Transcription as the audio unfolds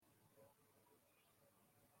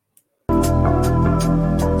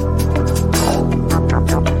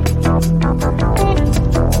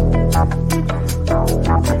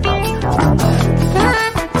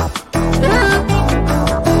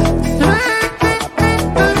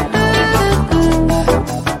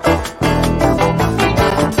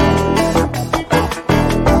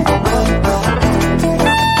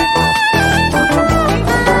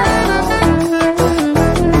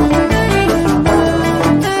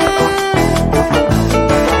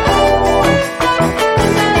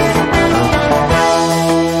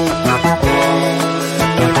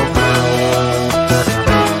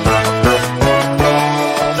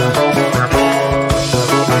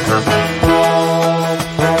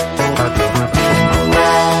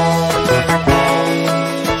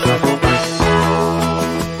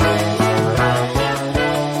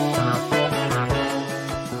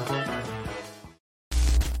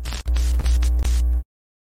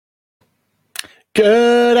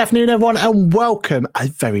Good afternoon, everyone, and welcome, a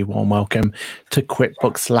very warm welcome to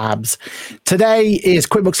QuickBooks Labs. Today is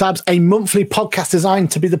QuickBooks Labs, a monthly podcast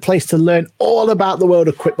designed to be the place to learn all about the world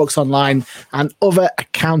of QuickBooks Online and other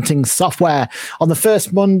accounting software. On the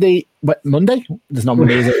first Monday? There's not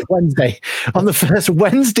Monday, is it? It's Wednesday. On the first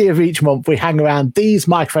Wednesday of each month, we hang around these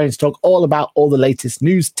microphones to talk all about all the latest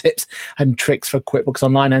news, tips, and tricks for QuickBooks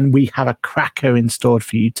Online, and we have a cracker in store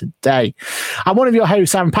for you today. I'm one of your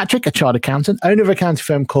hosts, Aaron Patrick, a chartered accountant, owner of an accounting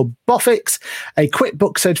firm called Boffix, a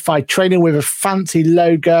QuickBooks certified trainer with a fancy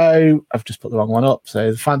logo. I've just put the wrong one up, so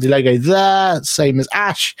the fancy logo there, same as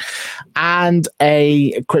Ash, and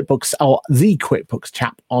a QuickBooks, or the QuickBooks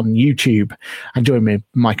chap on YouTube. And join me,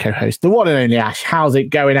 my co-host, the one and only Ash. How's it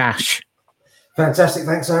going, Ash? Fantastic,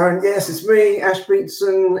 thanks, Aaron. Yes, it's me, Ash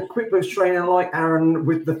Beatson, QuickBooks trainer like Aaron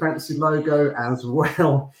with the fancy logo as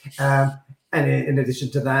well. And in addition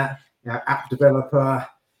to that, app developer,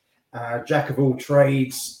 jack of all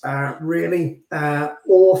trades, author,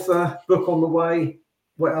 book on the way.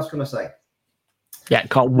 What else can I say? Yeah,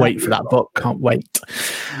 can't wait for that book. Can't wait.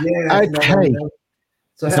 Yeah. Okay.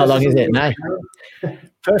 So it's not long, is it? No.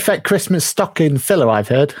 Perfect Christmas stocking filler, I've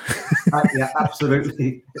heard. Yeah,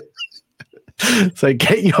 absolutely. So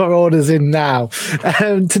get your orders in now.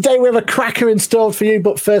 Today we have a cracker installed for you,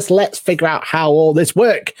 but first let's figure out how all this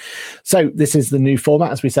works. So this is the new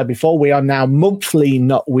format, as we said before. We are now monthly,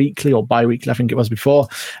 not weekly or bi-weekly, I think it was before.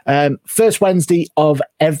 First Wednesday of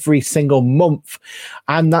every single month.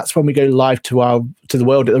 And that's when we go live to the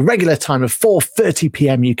world at the regular time of 4:30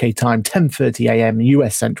 p.m. UK time, 10:30 a.m.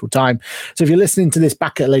 US Central Time. So if you're listening to this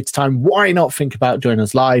back at a later time, why not think about joining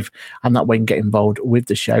us live? And that way you can get involved with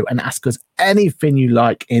the show and ask us anything you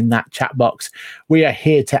like in that chat box. We are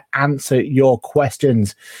here to answer your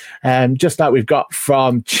questions. Just like we've got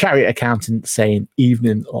from Chariot Accountant saying,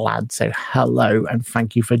 evening, lad. So hello and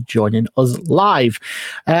thank you for joining us live.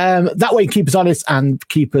 That way keep us honest and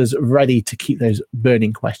keep us ready to keep those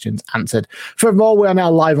burning questions answered. Furthermore, we are now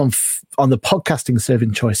live on the podcasting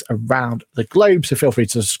serving choice around the globe. So feel free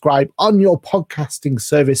to subscribe on your podcasting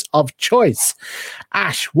service of choice.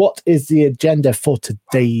 Ash, what is the agenda for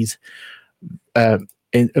today's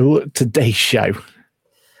show?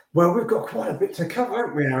 Well, we've got quite a bit to cover,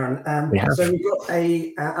 haven't we, Aaron? So we've got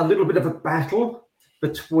a little bit of a battle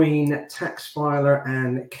between TaxFiler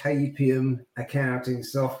and KPM accounting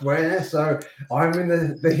software. So I'm in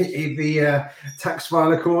the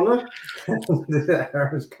TaxFiler corner.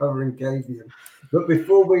 Aaron's covering KPM. But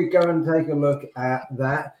before we go and take a look at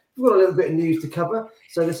that, we've got a little bit of news to cover.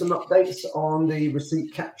 So there's some updates on the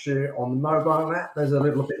receipt capture on the mobile app. There's a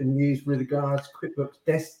little bit of news with regards to QuickBooks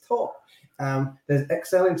Desktop. There's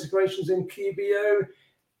Excel integrations in QBO,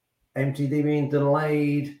 MTD being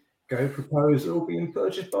delayed, Go proposal being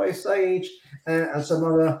purchased by Sage, and some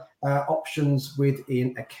other options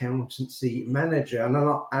within Accountancy Manager. And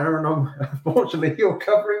Aaron, unfortunately, you're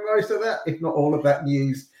covering most of that, if not all of that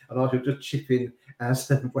news, and I should just chip in as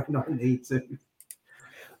when I need to.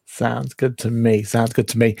 Sounds good to me.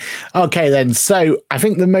 Okay, then. So I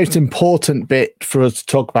think the most important bit for us to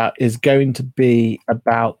talk about is going to be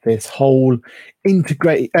about this whole new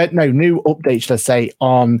update, should I say,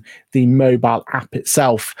 on the mobile app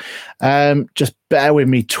itself. Just bear with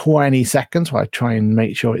me 20 seconds while I try and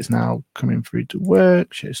make sure it's now coming through to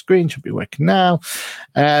work. Share screen should be working now.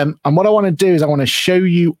 And what I want to do is I want to show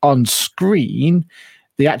you on screen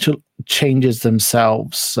the actual changes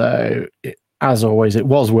themselves. So as always, it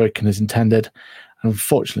was working as intended.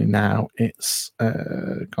 Unfortunately, now it's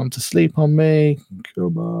gone to sleep on me.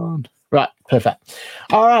 Come on. Right, perfect.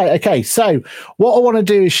 All right, okay. So what I want to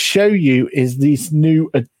do is show you is this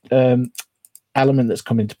new element that's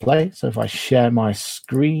come into play. So if I share my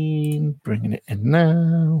screen, bringing it in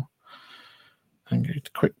now, and go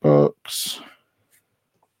to QuickBooks.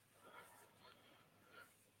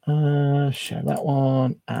 Share that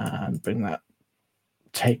one and bring that.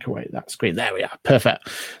 Take away that screen. There we are. Perfect.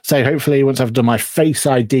 So hopefully once I've done my Face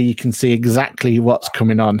ID, you can see exactly what's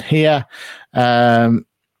coming on here. And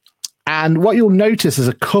what you'll notice is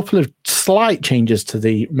a couple of slight changes to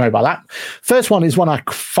the mobile app. First one is one I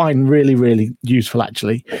find really, really useful,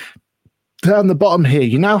 actually. Down the bottom here,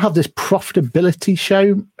 you now have this profitability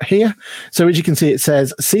show here. So as you can see, it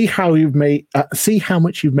says, see how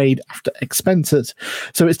much you've made after expenses.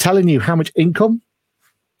 So it's telling you how much income.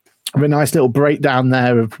 A nice little breakdown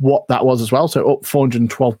there of what that was as well. So up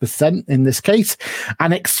 412% in this case,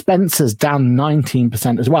 and expenses down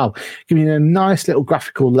 19% as well, giving you a nice little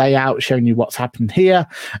graphical layout showing you what's happened here.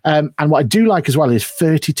 And what I do like as well is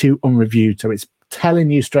 32 unreviewed. So it's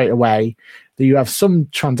telling you straight away that you have some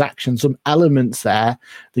transactions, some elements there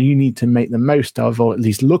that you need to make the most of, or at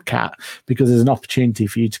least look at, because there's an opportunity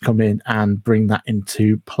for you to come in and bring that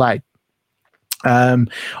into play.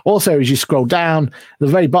 Also, as you scroll down, at the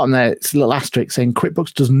very bottom there, it's a little asterisk saying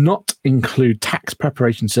QuickBooks does not include tax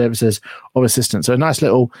preparation services or assistance. So a nice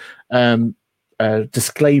little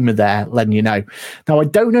disclaimer there, letting you know. Now, I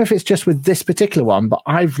don't know if it's just with this particular one, but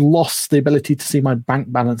I've lost the ability to see my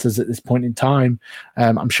bank balances at this point in time.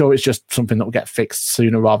 I'm sure it's just something that will get fixed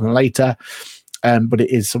sooner rather than later, but it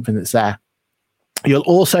is something that's there. You'll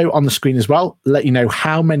also, on the screen as well, let you know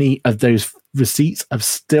how many of those receipts have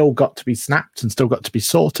still got to be snapped and still got to be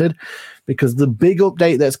sorted, because the big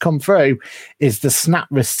update that's come through is the snap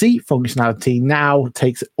receipt functionality now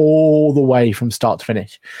takes it all the way from start to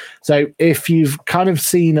finish. So if you've kind of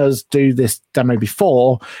seen us do this demo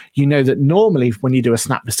before, you know that normally when you do a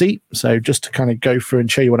snap receipt, so just to kind of go through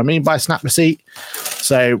and show you what I mean by snap receipt.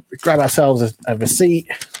 So we grab ourselves a receipt,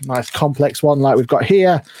 nice complex one like we've got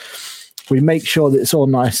here. We make sure that it's all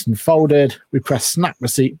nice and folded. We press snap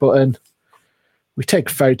receipt button. We take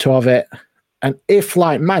a photo of it. And if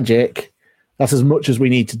like magic, that's as much as we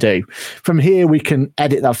need to do. From here, we can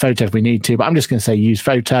edit that photo if we need to, but I'm just going to say use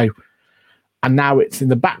photo. And now it's in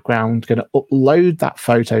the background, going to upload that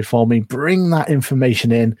photo for me, bring that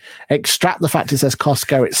information in, extract the fact it says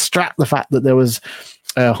Costco, extract the fact that there was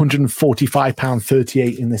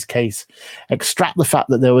 £145.38 in this case, extract the fact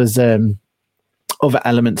that there was other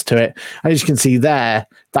elements to it. As you can see there,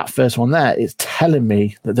 that first one there is telling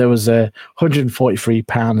me that there was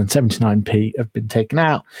 £143.79 have been taken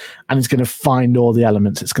out, and it's going to find all the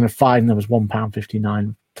elements. It's going to find there was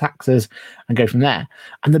 £1.59 taxes and go from there.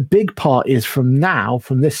 And the big part is from now,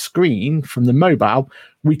 from this screen, from the mobile,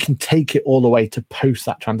 we can take it all the way to post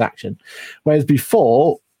that transaction. Whereas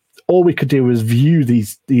before, all we could do was view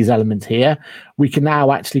these elements here. We can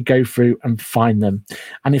now actually go through and find them.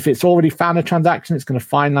 And if it's already found a transaction, it's going to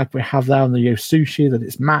find, like we have there on the Yo Sushi, that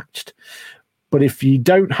it's matched. But if you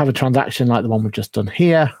don't have a transaction like the one we've just done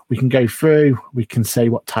here, we can go through, we can say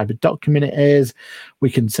what type of document it is, we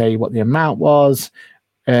can say what the amount was.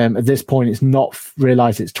 At this point, it's not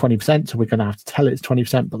realized it's 20%, so we're going to have to tell it it's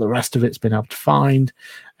 20%, but the rest of it's been able to find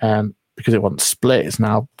because it wasn't split. It's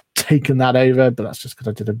now taken that over, but that's just because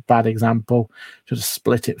I did a bad example. Just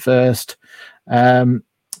split it first. But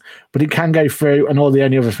it can go through, and all the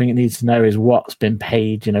only other thing it needs to know is what's been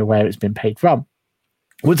paid, where it's been paid from.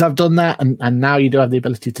 Once I've done that, and now you do have the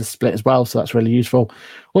ability to split as well, so that's really useful.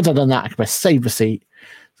 Once I've done that, I can press save receipt,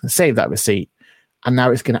 save that receipt, and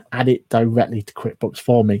now it's going to add it directly to QuickBooks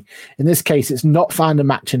for me. In this case, it's not found a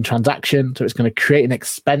matching transaction, so it's going to create an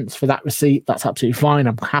expense for that receipt. That's absolutely fine.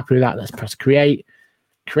 I'm happy with that. Let's press create.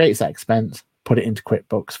 Creates that expense, put it into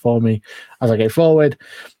QuickBooks for me as I go forward.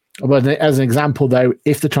 But as an example, though,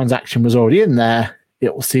 if the transaction was already in there,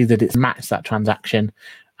 it will see that it's matched that transaction,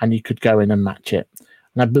 and you could go in and match it.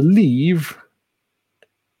 And I believe,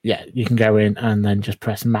 you can go in and then just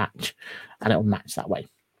press match, and it will match that way.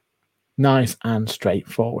 Nice and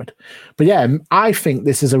straightforward. But I think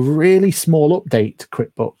this is a really small update to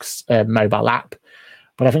QuickBooks mobile app,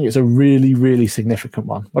 but I think it's a really, really significant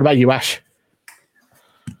one. What about you, Ash?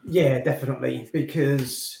 Yeah, definitely,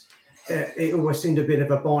 because it always seemed a bit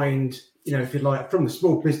of a bind, if you like, from the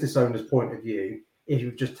small business owner's point of view, if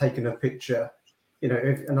you've just taken a picture, and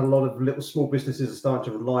a lot of little small businesses are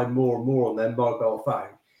starting to rely more and more on their mobile phone.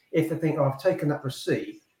 If they think, I've taken that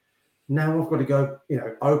receipt, now I've got to go,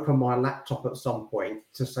 open my laptop at some point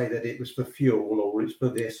to say that it was for fuel, or it's for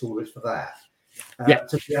this, or it's for that.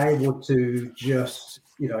 To be able to just,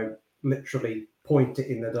 literally point it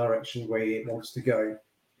in the direction where it wants to go.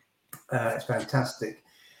 It's fantastic.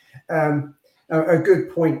 A good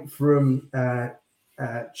point from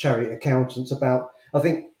Chariot Accountants about, I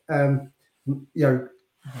think,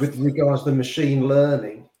 with regards to machine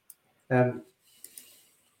learning,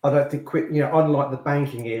 I don't think unlike the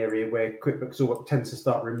banking area where QuickBooks tends to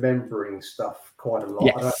start remembering stuff quite a lot.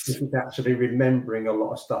 Yes. I don't think it's actually remembering a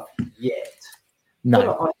lot of stuff yet. No,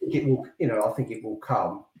 but I think it will. I think it will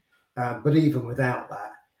come. But even without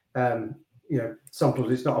that,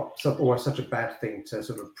 sometimes it's not always such a bad thing to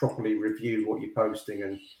sort of properly review what you're posting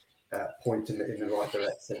and point in the right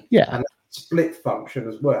direction. Yeah. And that split function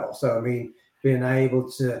as well. So, I mean, being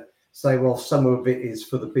able to say, well, some of it is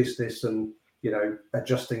for the business and,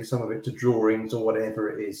 adjusting some of it to drawings or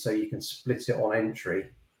whatever it is, so you can split it on entry.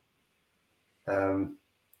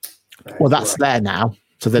 Well, that's there now.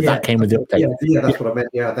 So that came with the update. Yeah, that's what I meant.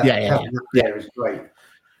 Yeah, that there is great.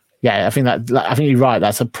 Yeah, I think you're right.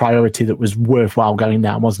 That's a priority that was worthwhile going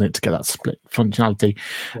down, wasn't it, to get that split functionality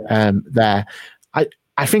there.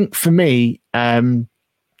 I think for me,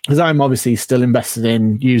 because I'm obviously still invested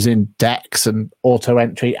in using Dex and auto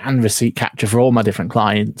entry and receipt capture for all my different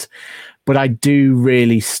clients, but I do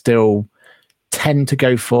really still tend to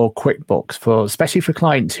go for QuickBooks especially for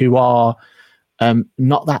clients who are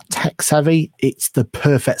not that tech savvy. It's the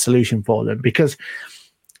perfect solution for them because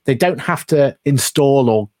they don't have to install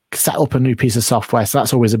or set up a new piece of software. So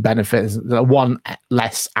that's always a benefit. There's one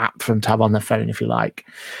less app for them to have on their phone, if you like.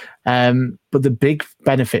 But the big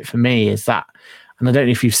benefit for me is that, and I don't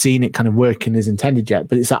know if you've seen it kind of working as intended yet,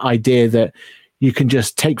 but it's that idea that you can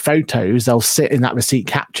just take photos, they'll sit in that receipt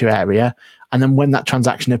capture area. And then when that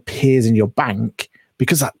transaction appears in your bank,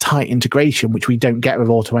 because that tight integration, which we don't get with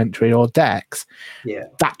auto entry or Dex,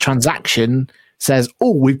 that transaction says,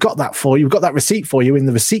 oh, we've got that for you. We've got that receipt for you in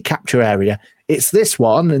the receipt capture area. It's this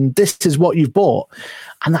one, and this is what you've bought.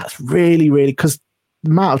 And that's really, really, because the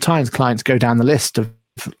amount of times clients go down the list of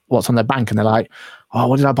what's on their bank and they're like, oh,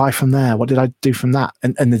 what did I buy from there? What did I do from that?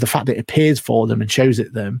 And the fact that it appears for them and shows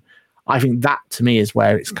it them, I think that to me is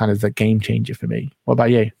where it's kind of the game changer for me. What about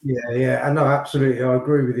you? Yeah, I know, absolutely. I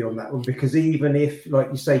agree with you on that one, because even if, like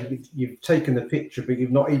you say, you've taken the picture, but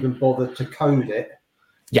you've not even bothered to code it,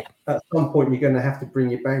 at some point you're going to have to bring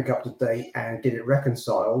your bank up to date and get it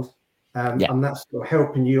reconciled. And that's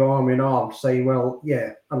helping you arm in arm, saying, well,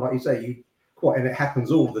 and like you say, and it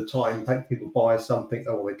happens all the time. People buy something,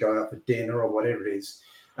 or they go out for dinner or whatever it is,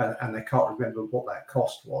 and they can't remember what that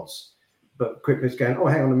cost was. But QuickBooks going, oh,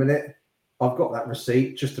 hang on a minute, I've got that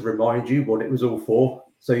receipt just to remind you what it was all for.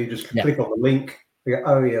 So you just click on the link, you go,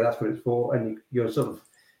 oh yeah, that's what it's for, and you're sort of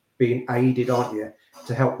being aided, aren't you,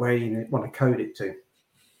 to help where you want to code it to.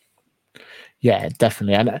 Yeah,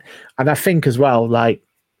 definitely. And I think as well, like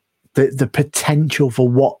the potential for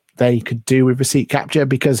what they could do with receipt capture,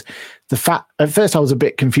 because the fact at first I was a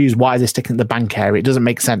bit confused why they're sticking to the bank area. It doesn't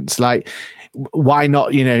make sense. Like, why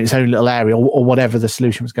not, its own little area or whatever the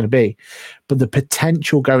solution was going to be. But the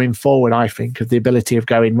potential going forward, I think, of the ability of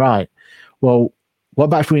going, right, well, what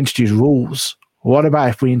about if we introduce rules? What about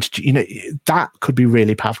if we introduce, that could be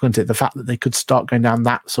really powerful, couldn't it? The fact that they could start going down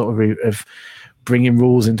that sort of route of bringing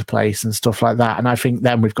rules into place and stuff like that. And I think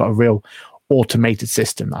then we've got a real automated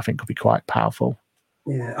system that I think could be quite powerful.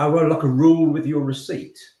 Yeah, I want like a rule with your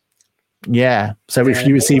receipt. Yeah. So if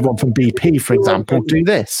you receive one from BP, for example, do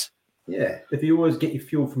this. Yeah. If you always get your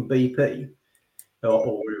fuel from BP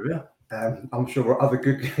or wherever, I'm sure other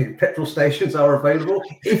good petrol stations are available.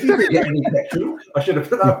 If you can get any petrol, I should have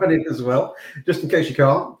put that one in as well, just in case you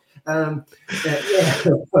can't. It's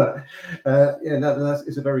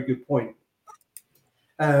a very good point.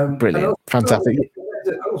 Brilliant, fantastic.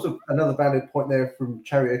 Also, another valid point there from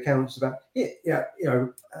Chariot Accounts about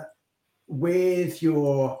with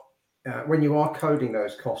your when you are coding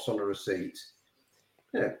those costs on a receipt,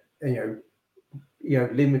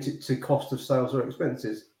 limit it to cost of sales or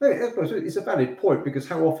expenses. It's a valid point, because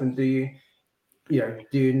how often do you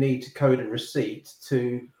need to code a receipt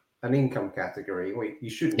to an income category? Well, you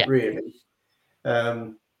shouldn't really.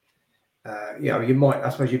 You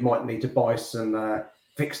might need to buy some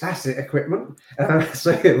fixed asset equipment.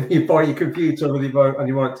 So you buy your computer and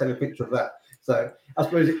you might take a picture of that. So I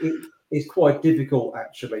suppose it's quite difficult,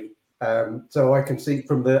 actually. So I can see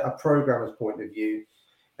from a programmer's point of view,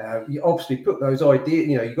 you obviously put those ideas,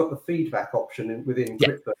 you've got the feedback option within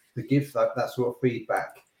QuickBooks to give that sort of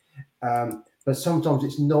feedback. But sometimes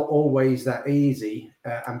it's not always that easy,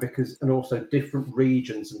 and also different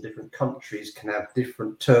regions and different countries can have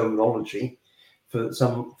different terminology for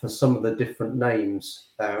some of the different names,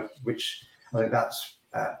 which I think that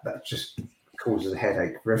just causes a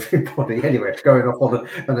headache for everybody. Anyway, going off on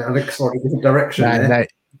a slightly different direction. No,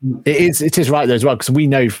 it is right there as well, because we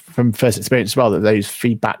know from first experience as well that those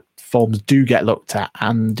feedback forms do get looked at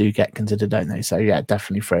and do get considered, don't they? So yeah,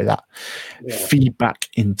 definitely throw that feedback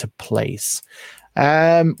into place.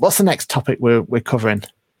 What's the next topic we're covering?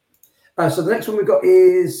 So the next one we've got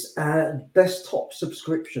is desktop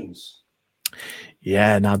subscriptions.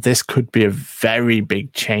 Yeah, now this could be a very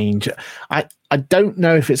big change. I don't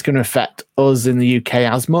know if it's going to affect us in the UK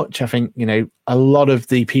as much. I think, a lot of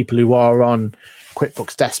the people who are on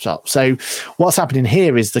QuickBooks Desktop. So what's happening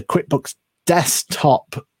here is the QuickBooks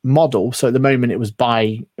Desktop model. So at the moment it was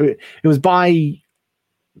by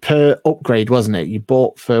per upgrade, wasn't it? You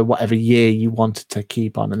bought for whatever year you wanted to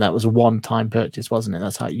keep on, and that was a one-time purchase, wasn't it?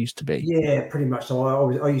 That's how it used to be. Yeah, pretty much. So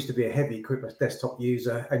I used to be a heavy QuickBooks Desktop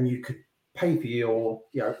user, and you could pay for your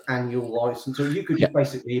annual license, or you could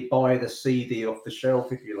basically buy the CD off the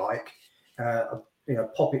shelf if you like,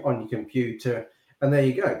 pop it on your computer, and there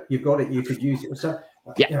you go. You've got it. You could use it. So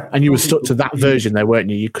and you were stuck to that version, though, weren't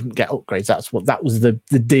you? You couldn't get upgrades. That was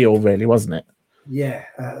the deal, really, wasn't it? Yeah,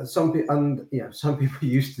 some people, and some people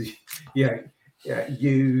used to,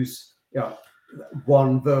 use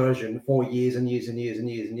one version for years and years and years and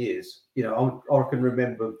years and years. I can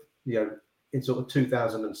remember, in sort of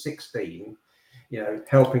 2016,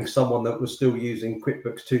 helping someone that was still using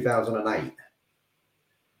QuickBooks 2008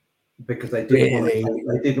 because they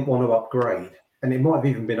didn't want to upgrade, and it might have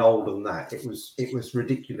even been older than that. It was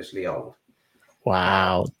ridiculously old.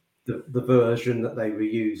 Wow. The version that they were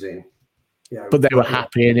using. But they were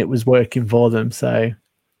happy and it was working for them. So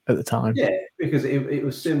at the time, yeah, because it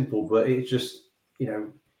was simple, but it just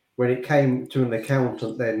when it came to an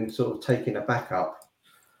accountant, then sort of taking a backup.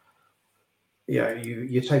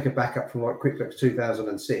 You take a backup from like QuickBooks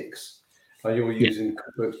 2006, and you're using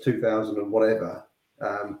QuickBooks 2000 and whatever.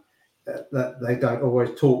 That they don't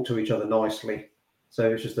always talk to each other nicely,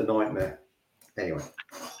 so it's just a nightmare. Anyway.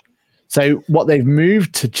 So what they've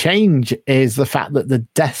moved to change is the fact that the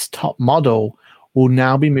desktop model will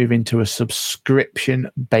now be moving to a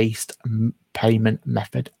subscription-based payment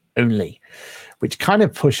method only, which kind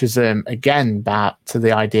of pushes them again back to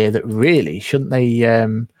the idea that really shouldn't they,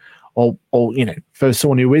 or for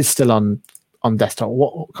someone who is still on desktop,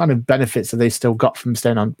 what kind of benefits have they still got from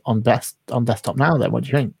staying on desktop now? Then, what do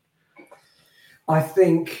you think? I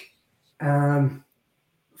think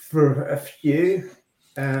for a few.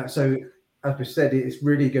 So, as we said, it's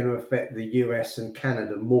really going to affect the US and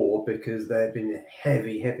Canada more because they've been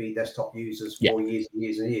heavy desktop users for years and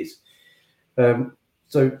years and years.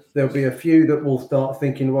 So there'll be a few that will start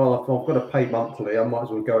thinking, well, if I've got to pay monthly, I might as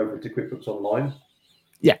well go over to QuickBooks Online.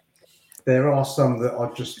 Yeah. There are some that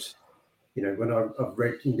are just, when I've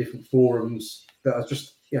read in different forums that are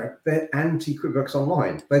just, they're anti QuickBooks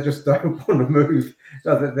Online. They just don't want to move.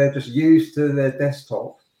 They're just used to their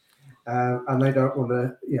desktop. And they don't want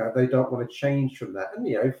to, change from that. And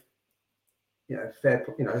fair,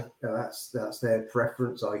 that's their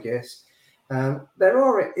preference, I guess. There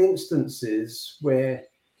are instances where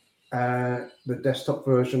the desktop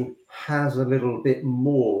version has a little bit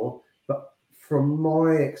more, but from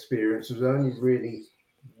my experience, it was only really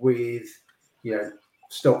with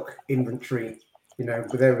stock inventory.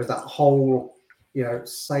 But there was that whole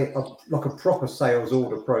say like a proper sales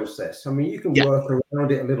order process. I mean, you can work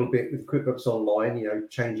around it a little bit with QuickBooks Online,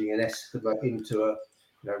 changing an estimate into a,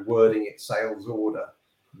 wording it sales order.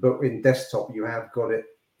 But in desktop, you have got it,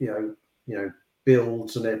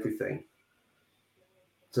 builds and everything.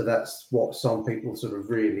 So that's what some people sort of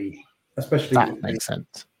really, especially that makes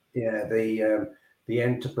sense. Yeah, the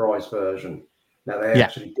enterprise version. Now, they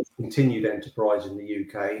actually discontinued Enterprise in the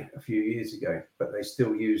UK a few years ago, but they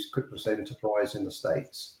still use QuickBooks Enterprise in the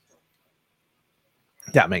States.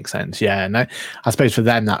 That makes sense. Yeah, no, I suppose for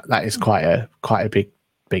them that is quite a big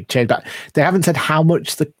change. But they haven't said how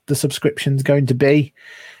much the subscription's going to be.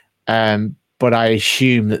 But I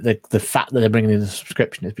assume that the fact that they're bringing in the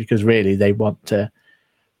subscription is because really they want to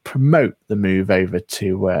promote the move over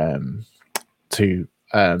to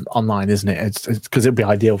online, isn't it? It's because it'd be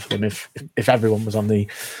ideal for them if everyone was on the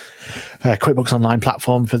QuickBooks Online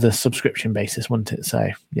platform for the subscription basis, wouldn't it? So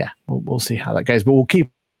yeah, we'll see how that goes, but we'll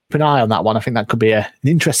keep an eye on that one. I think that could be an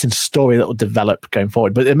interesting story that will develop going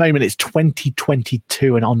forward. But at the moment, it's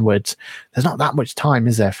 2022 and onwards. There's not that much time,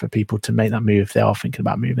 is there, for people to make that move if they are thinking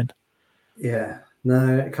about moving? Yeah,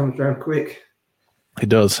 no, it comes around quick. It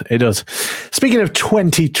does. Speaking of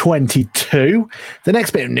 2022, the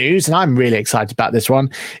next bit of news, and I'm really excited about this one,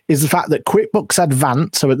 is the fact that QuickBooks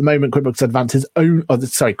Advanced, so at the moment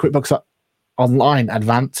QuickBooks Online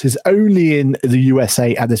Advanced is only in the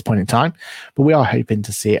USA at this point in time, but we are hoping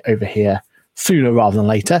to see it over here sooner rather than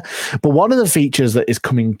later. But one of the features that is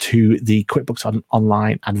coming to the QuickBooks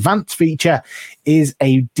Online Advanced feature is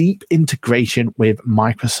a deep integration with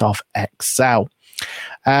Microsoft Excel.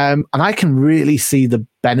 And I can really see the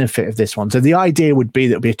benefit of this one. So the idea would be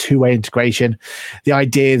that it would be a two-way integration. The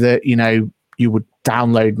idea that, you would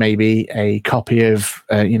download maybe a copy of,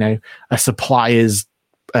 a supplier's,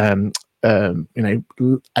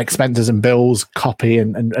 expenses and bills copy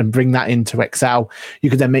and bring that into Excel.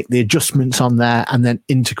 You could then make the adjustments on there and then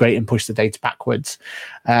integrate and push the data backwards.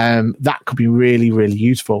 That could be really, really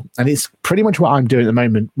useful. And it's pretty much what I'm doing at the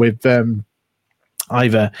moment with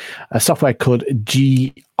either a software called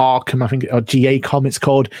GARCOM, I think, or GACOM it's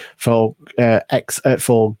called, for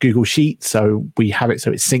Google Sheets. So we have it so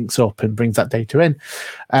it syncs up and brings that data in.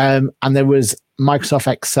 And there was Microsoft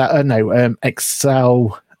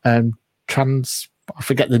Excel I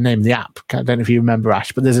forget the name of the app. I don't know if you remember,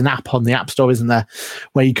 Ash, but there's an app on the App Store, isn't there,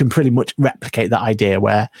 where you can pretty much replicate that idea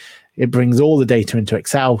where it brings all the data into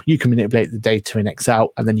Excel. You can manipulate the data in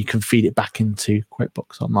Excel, and then you can feed it back into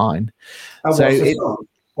QuickBooks Online. What's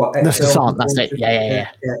Well, That's the Excel. Sant, that's it. Yeah.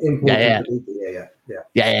 Import.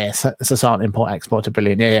 Yeah. So Sant, import, export to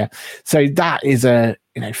Brilliant. Yeah. So that is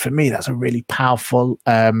for me, that's a really powerful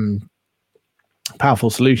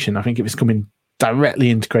solution. I think if it's coming directly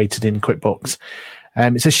integrated in QuickBooks.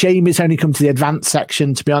 It's a shame it's only come to the advanced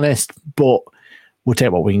section, to be honest, but we'll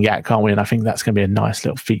take what we can get, can't we? And I think that's going to be a nice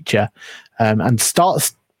little feature, and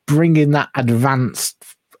start bringing that advanced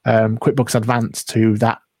QuickBooks Advanced to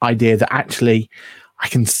that idea that actually I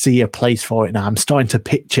can see a place for it now. I'm starting to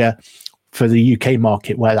picture for the UK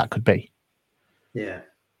market where that could be. Yeah.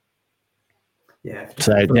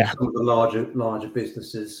 So some of the larger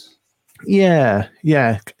businesses. Yeah.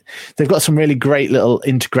 They've got some really great little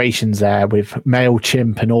integrations there with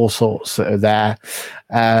MailChimp and all sorts that are there,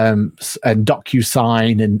 and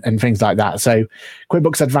DocuSign and things like that. So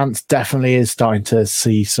QuickBooks Advanced definitely is starting to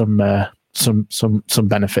see some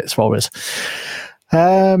benefits for us.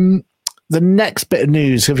 The next bit of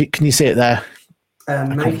news, can you see it there?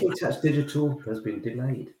 Making Tax Digital has been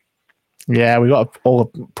delayed. Yeah, we got to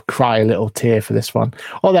all cry a little tear for this one.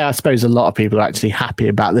 Although I suppose a lot of people are actually happy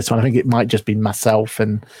about this one. I think it might just be myself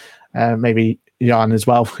and maybe Jan as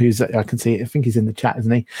well, I can see. I think he's in the chat,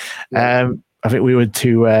 isn't he? Yeah. I think we were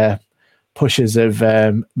two pushers of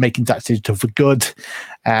making tax digital for good,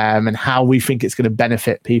 and how we think it's going to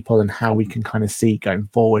benefit people and how we can kind of see going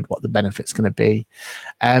forward what the benefit's going to be.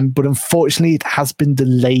 But unfortunately, it has been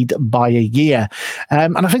delayed by a year.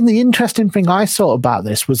 And I think the interesting thing I saw about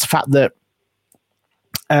this was the fact that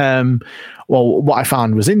what I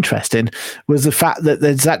found was interesting was the fact that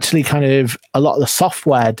there's actually kind of a lot of the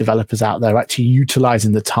software developers out there actually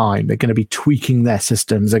utilizing the time. They're going to be tweaking their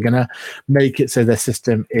systems. They're going to make it so their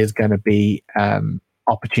system is going to be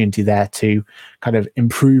opportunity there to kind of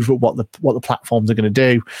improve what the platforms are going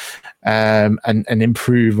to do, and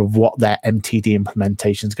improve of what their MTD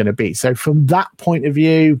implementation is going to be. So from that point of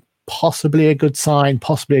view, possibly a good sign,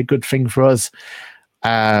 possibly a good thing for us.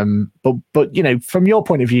 But from your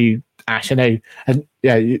point of view, Ash, I know, and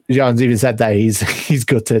Jan's even said that he's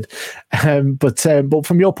gutted. But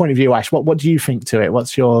from your point of view, Ash, what do you think to it?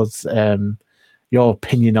 What's your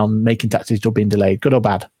opinion on making tax digital being delayed, good or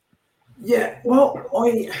bad? Yeah, well,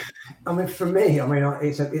 I mean, for me,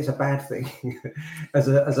 it's a bad thing as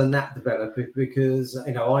a NAP developer, because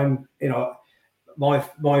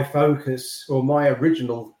my focus, or my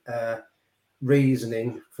original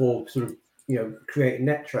reasoning for sort of creating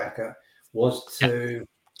NetTracker was to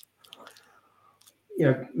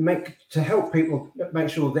help people make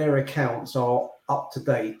sure their accounts are up to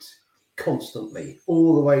date constantly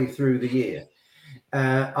all the way through the year,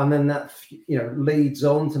 and then that leads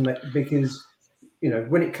on to because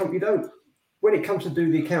when it comes to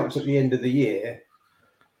do the accounts at the end of the year,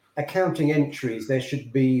 accounting entries, there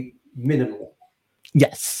should be minimal.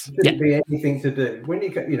 Yes, there shouldn't be anything to do when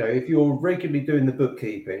if you're regularly doing the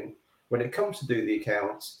bookkeeping. When it comes to do the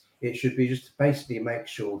accounts, it should be just basically make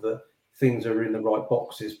sure that things are in the right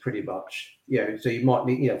boxes, pretty much. So you might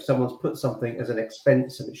need, if someone's put something as an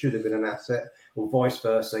expense and it should have been an asset, or vice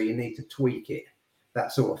versa, you need to tweak it,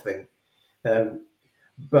 that sort of thing.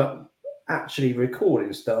 But actually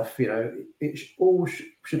recording stuff, it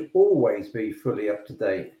should always be fully up to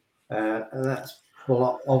date, and that's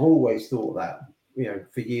I've always thought that,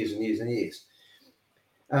 for years and years and years.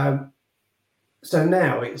 So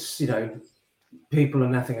now it's, people are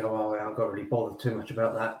now thinking, oh, I've got to really bother too much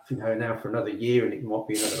about that, now for another year, and it might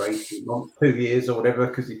be another 18 months, 2 years or whatever,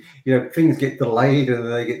 because, things get delayed and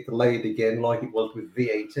then they get delayed again, like it was with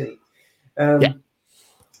VAT.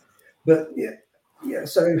 But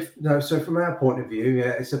so from our point of view,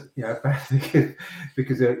 it's a bad thing,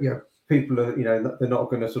 because people are, they're not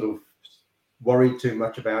going to sort of worry too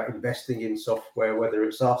much about investing in software, whether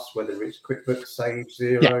it's us, whether it's QuickBooks, Sage,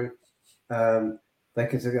 Xero. They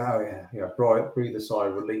can say, breathe a sigh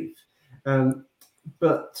of relief.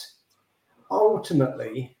 But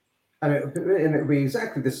ultimately, and it'll be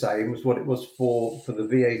exactly the same as what it was for the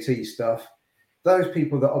VAT stuff. Those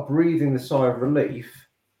people that are breathing the sigh of relief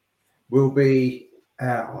will be,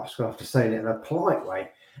 I was going to have to say it in a polite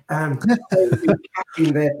way, they'll be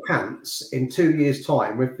catching their pants in 2 years'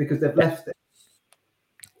 time because they've left it.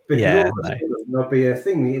 Because there'll be a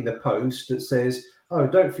thing in the post that says, oh,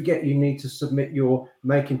 don't forget you need to submit your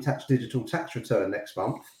Making Tax Digital tax return next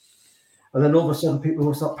month. And then all of a sudden people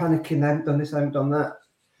will start panicking, they haven't done this, they haven't done that.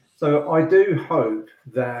 So I do hope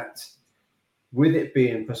that with it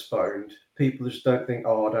being postponed, people just don't think,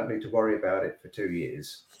 oh, I don't need to worry about it for 2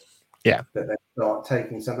 years. Yeah. That they start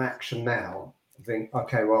taking some action now. Think,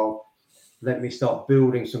 okay, well, let me start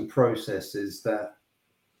building some processes that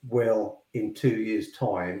will, in 2 years'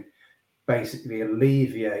 time, basically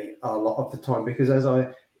alleviate a lot of the time. Because as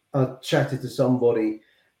I chatted to somebody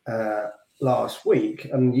last week,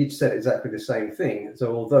 and you'd said exactly the same thing.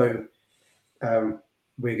 So although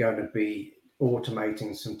we're going to be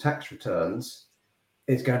automating some tax returns,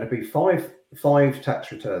 it's going to be five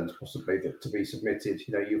tax returns possibly to be submitted.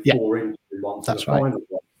 You four into one to the final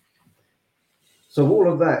one. So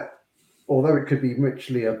all of that, although it could be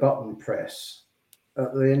literally a button press,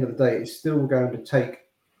 at the end of the day, it's still going to take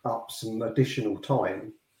up some additional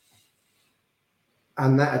time.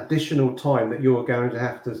 And that additional time that you're going to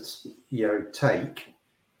have to, take,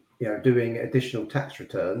 doing additional tax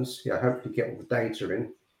returns, hopefully get all the data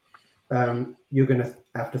in, you're going to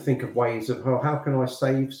have to think of ways of how can I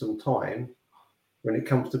save some time when it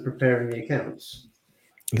comes to preparing the accounts.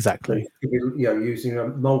 Exactly.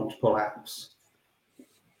 Using multiple apps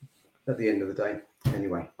at the end of the day.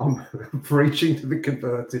 Anyway, I'm preaching to the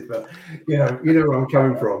converted, but you know where I'm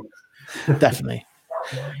coming from. Definitely.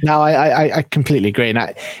 No, I completely agree.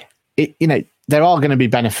 And there are going to be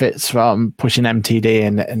benefits from pushing MTD,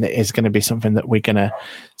 and it is going to be something that we're going to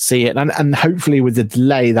see it. And hopefully with the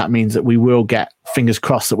delay, that means that we will get, fingers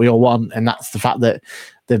crossed, that we all want. And that's the fact that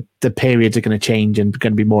the periods are going to change and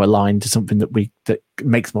going to be more aligned to something that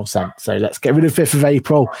makes more sense. So let's get rid of 5th of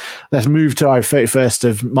April. Let's move to our 31st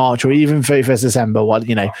of March or even 31st December,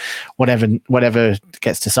 whatever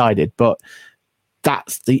gets decided. But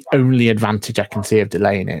that's the only advantage I can see of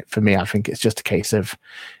delaying it. For me, I think it's just a case of,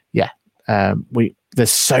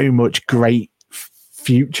 there's so much great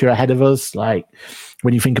future ahead of us. Like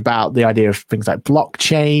when you think about the idea of things like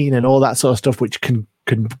blockchain and all that sort of stuff, which can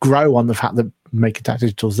grow on the fact that Making Tax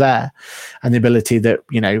Digital's there, and the ability that,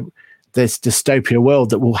 this dystopia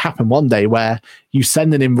world that will happen one day where you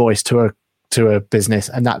send an invoice to a business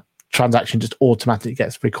and that transaction just automatically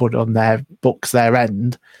gets recorded on their books, their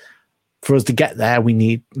end. For us to get there, we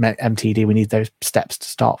need MTD. We need those steps to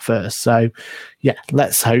start first. So,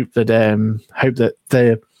 let's hope that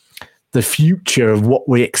the future of what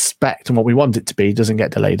we expect and what we want it to be doesn't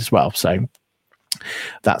get delayed as well. So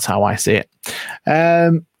that's how I see it.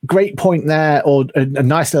 Great point there, or a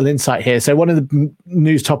nice little insight here. So one of the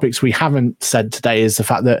news topics we haven't said today is the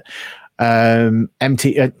fact that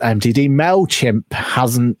MTD MailChimp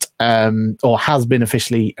hasn't or has been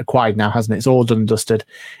officially acquired now, hasn't it? It's all done and dusted.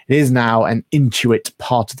 It is now an Intuit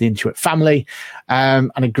part of the Intuit family.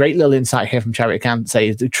 And a great little insight here from Charity Account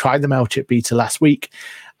says they tried the MailChimp beta last week,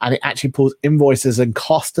 and it actually pulls invoices and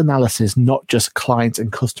cost analysis, not just clients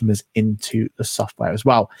and customers, into the software as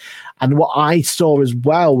well. And what I saw as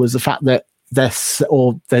well was the fact that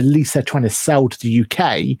at least they're trying to sell to the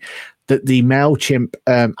UK, that the MailChimp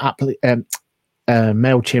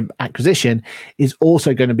MailChimp acquisition is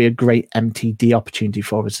also going to be a great MTD opportunity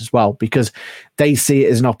for us as well, because they see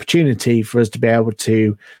it as an opportunity for us to be able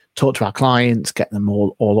to talk to our clients, get them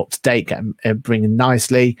all up to date, get them bringing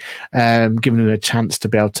nicely, giving them a chance to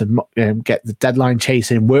be able to get the deadline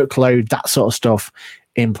chasing, workload, that sort of stuff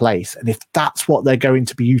in place. And if that's what they're going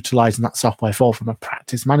to be utilizing that software for, from a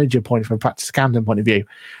practice manager point, from a practice accountant point of view,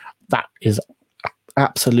 that is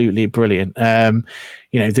absolutely brilliant.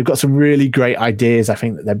 They've got some really great ideas, I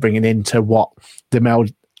think, that they're bringing into what the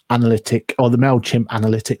MailChimp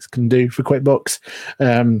analytics can do for QuickBooks.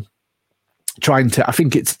 I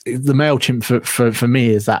think it's the MailChimp for me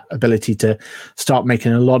is that ability to start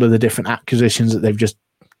making a lot of the different acquisitions that they've just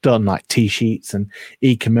done, like T-Sheets and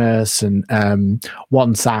e-commerce and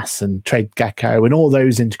OneSAS and TradeGecko and all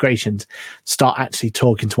those integrations, start actually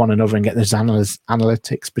talking to one another and get those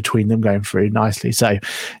analytics between them going through nicely. So I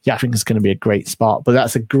think it's going to be a great spot. But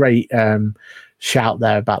that's a great shout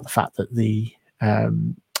there about the fact that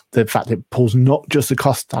it pulls not just the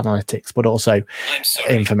cost analytics, but also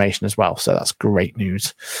information as well. So that's great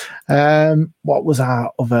news. What was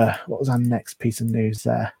our next piece of news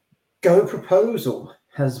there? Go Proposal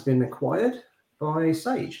has been acquired by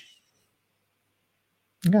Sage.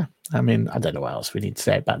 Yeah, I mean, I don't know what else we need to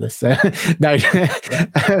say about this. No.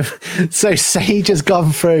 So Sage has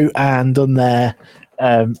gone through and done their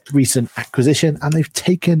recent acquisition, and they've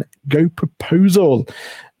taken Go Proposal.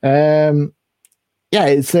 It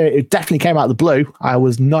definitely came out of the blue. I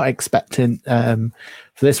was not expecting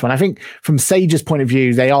for this one. I think from Sage's point of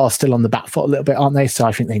view, they are still on the back foot a little bit, aren't they? So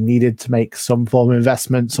I think they needed to make some form of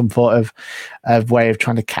investment, some sort of way of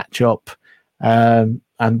trying to catch up. And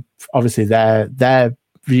obviously their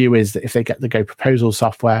view is that if they get the Go Proposal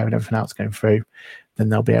software and everything else going through, then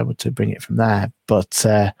they'll be able to bring it from there. But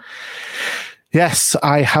yes,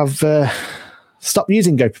 I have stopped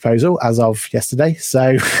using Go Proposal as of yesterday,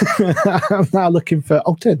 so I'm now looking for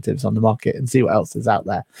alternatives on the market and see what else is out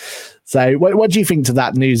there. So what do you think to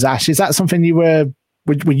that news, Ash? Is that something you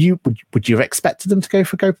would you have expected them to go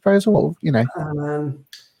for Go Proposal? Or,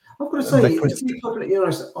 I've got to say, to be completely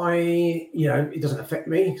honest, it doesn't affect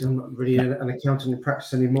me because I'm not really an accountant in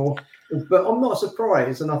practice anymore. But I'm not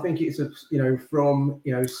surprised, and I think it's from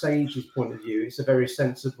Sage's point of view, it's a very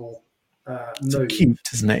sensible move. It's cute,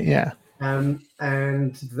 isn't it? Yeah.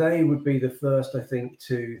 And they would be the first, I think,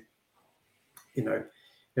 to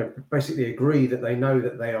basically agree that they know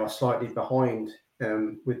that they are slightly behind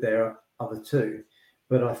with their other two,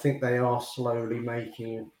 but I think they are slowly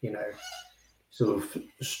making sort of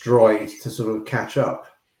strides to sort of catch up,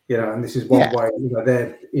 and this is one way,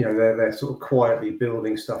 they're sort of quietly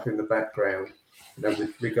building stuff in the background,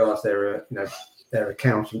 with regards to their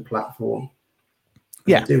accountant platform.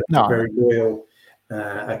 Yeah, they do have a very loyal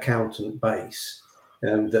accountant base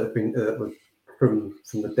that were from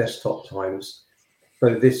the desktop times.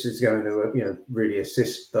 So this is going to really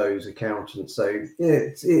assist those accountants. So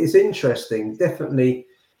it's interesting. Definitely,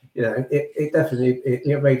 it definitely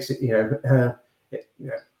makes it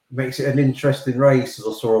makes it an interesting race, as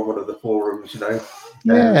I saw on one of the forums.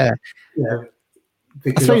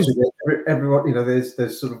 Because everyone,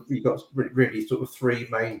 there's sort of, you've got really sort of three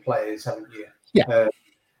main players, haven't you? Yeah.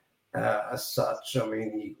 As such, I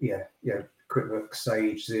mean, QuickBooks,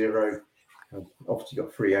 Sage, Xero. Obviously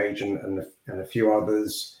got Free Agent and a few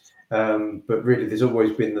others, but really there's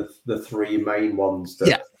always been the three main ones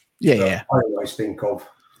that I always think of.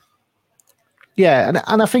 Yeah,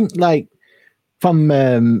 and I think, like,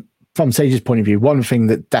 from Sage's point of view, one thing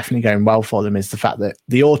that definitely going well for them is the fact that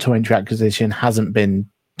the auto entry acquisition hasn't been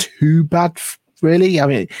too bad, really. I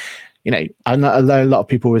mean, I know a lot of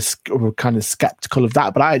people were kind of skeptical of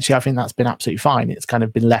that, but I think that's been absolutely fine. It's kind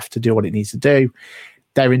of been left to do what it needs to do.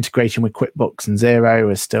 Their integration with QuickBooks and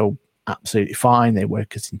Xero is still absolutely fine. They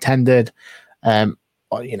work as intended.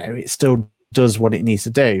 It still does what it needs to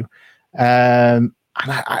do. And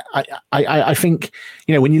I think,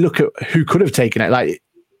 when you look at who could have taken it,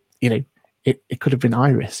 it could have been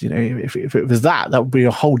Iris. If it was that would be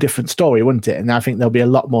a whole different story, wouldn't it? And I think there'll be a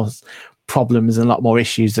lot more problems and a lot more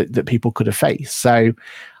issues that people could have faced. So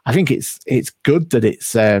I think it's good that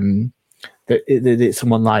it's that it's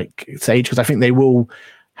someone like Sage, because I think they will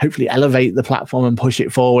hopefully elevate the platform and push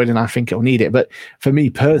it forward, and I think it'll need it. But for me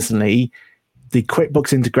personally, the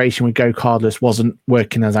QuickBooks integration with Go Cardless wasn't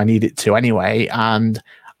working as I need it to anyway, and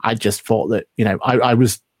I just thought that I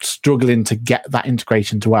was struggling to get that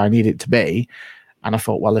integration to where I need it to be. And I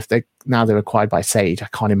thought, well, if they're acquired by Sage, I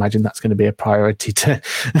can't imagine that's going to be a priority to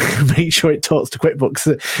make sure it talks to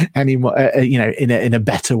QuickBooks anymore, in a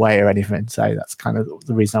better way or anything. So that's kind of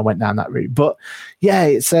the reason I went down that route. But yeah,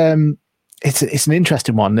 it's an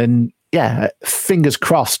interesting one, and fingers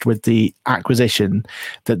crossed with the acquisition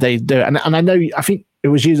that they do. And I think it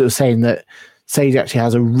was you that was saying that Sage actually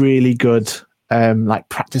has a really good like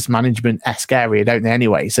practice management-esque area, don't they?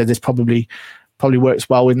 Anyway, so this probably works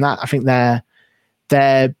well in that. I think their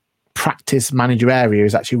practice manager area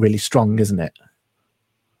is actually really strong, isn't it?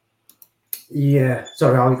 Yeah,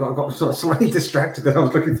 sorry, I got sort of slightly distracted when I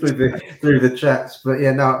was looking through the chats, but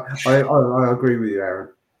yeah, no, I agree with you, Aaron.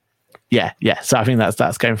 Yeah. So I think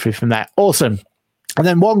that's going through from there. Awesome. And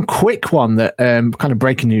then one quick one that kind of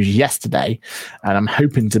breaking news yesterday, and I'm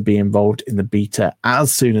hoping to be involved in the beta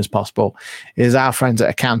as soon as possible, is our friends at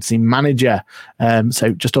Accountancy Manager.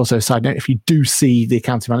 So just also a side note, if you do see the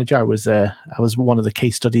Accountancy Manager, I was one of the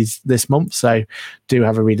case studies this month, so do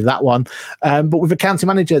have a read of that one. But with Accountancy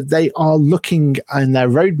Manager, they are looking in their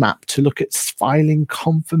roadmap to look at filing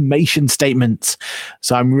confirmation statements.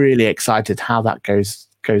 So I'm really excited how that goes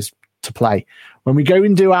to play. When we go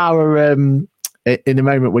and do our in a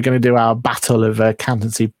moment, we're going to do our battle of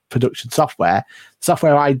accountancy production software. The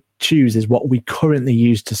software I choose is what we currently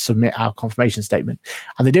use to submit our confirmation statement.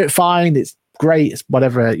 And they do it fine. It's great. It's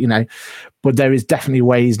whatever, but there is definitely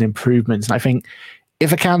ways and improvements. And I think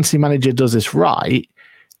if Accountancy Manager does this right,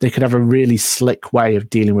 they could have a really slick way of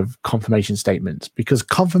dealing with confirmation statements, because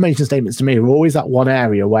confirmation statements to me are always that one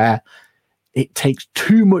area where it takes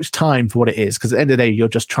too much time for what it is, because at the end of the day, you're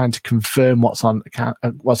just trying to confirm what's on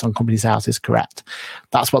Companies House is correct.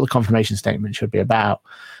 That's what the confirmation statement should be about.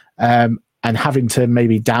 And having to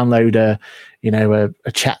maybe download a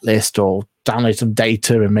checklist or download some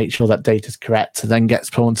data and make sure that data is correct, to then get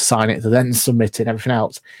someone to sign it, to then submit it, and everything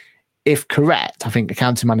else. If correct, I think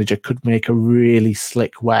Accounting Manager could make a really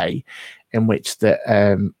slick way in which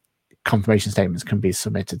the confirmation statements can be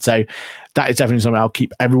submitted. So that is definitely something I'll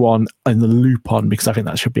keep everyone in the loop on, because I think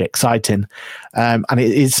that should be exciting. And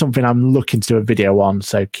it is something I'm looking to do a video on.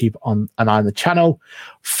 So keep on an eye on the channel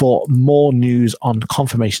for more news on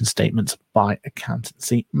confirmation statements by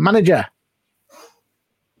Accountancy Manager.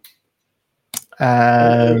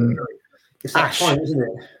 It's that time, isn't it?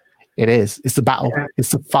 It is. It's the battle.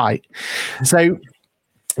 It's the fight. So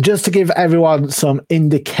just to give everyone some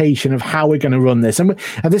indication of how we're going to run this, and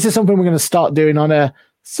this is something we're going to start doing on a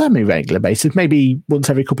semi-regular basis, maybe once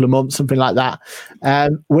every couple of months, something like that.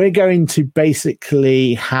 We're going to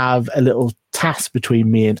basically have a little task between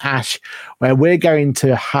me and Ash where we're going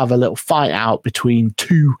to have a little fight out between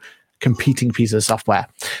two competing pieces of software.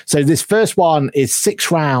 So this first one is 6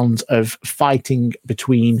 rounds of fighting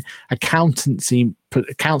between accounts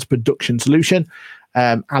production solution.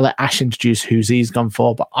 I'll let Ash introduce who's he's gone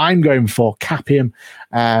for, but I'm going for Capium,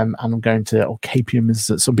 and I'm going to, or Capium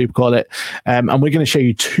as some people call it, and we're going to show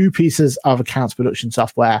you 2 pieces of accounts production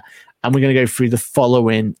software, and we're going to go through the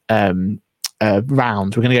following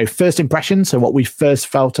round. We're going to go first impression, so what we first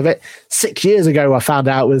felt of it. 6 years ago, I found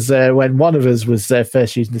out was when one of us was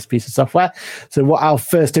first using this piece of software. So what our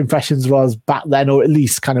first impressions was back then, or at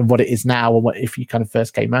least kind of what it is now, or what if you kind of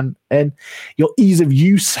first came in. Your ease of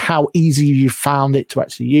use, how easy you found it to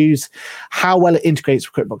actually use, how well it integrates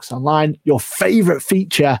with QuickBooks Online, your favorite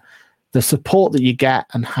feature, the support that you get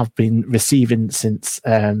and have been receiving since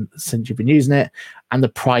you've been using it, and the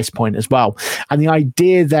price point as well. And the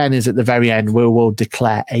idea then is at the very end, we will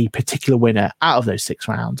declare a particular winner out of those 6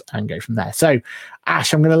 rounds and go from there. So,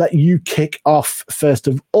 Ash, I'm going to let you kick off first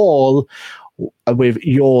of all with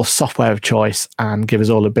your software of choice and give us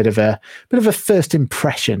all a bit of a first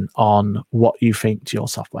impression on what you think to your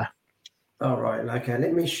software. All right. Okay.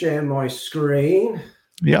 Let me share my screen.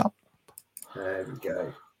 Yeah. There we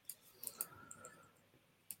go.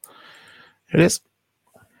 Here it is.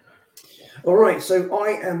 All right, so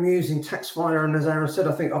I am using TaxFiler, and as Aaron said,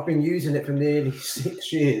 I think I've been using it for nearly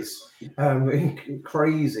 6 years.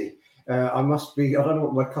 Crazy. I must be, I don't know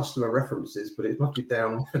what my customer reference is, but it must be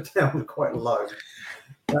down quite low.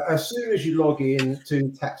 As soon as you log in to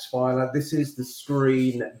TaxFiler, this is the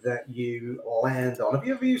screen that you land on. Have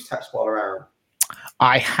you ever used TaxFiler, Aaron?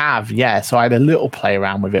 I have, yeah. So I had a little play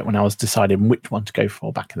around with it when I was deciding which one to go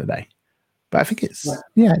for back in the day. But I think it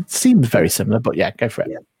seems very similar, but yeah, go for it.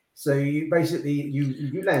 Yeah. So you basically,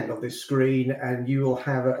 you land on this screen and you will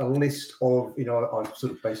have a list of, I've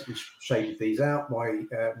sort of basically shaded these out, my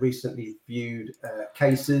recently viewed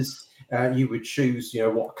cases. You would choose,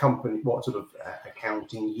 what company, what sort of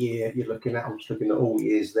accounting year you're looking at. I'm just looking at all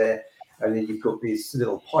years there. And then you've got this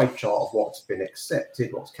little pie chart of what's been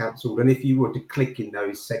accepted, what's cancelled. And if you were to click in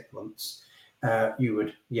those segments, you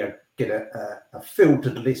would, get a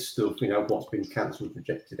filtered list of, what's been cancelled,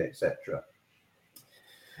 rejected, etc.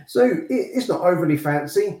 So it's not overly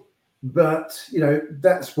fancy, but,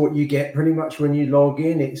 that's what you get pretty much when you log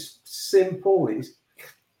in. It's simple, it's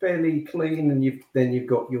fairly clean, and then you've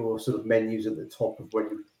got your sort of menus at the top of when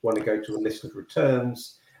you want to go to a list of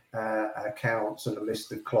returns, accounts, and a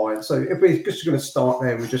list of clients. So if we're just going to start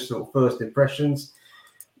there with just sort of first impressions.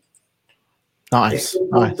 Nice.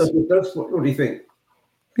 What do you think?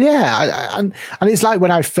 Yeah, and it's like when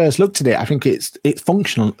I first looked at it, I think it's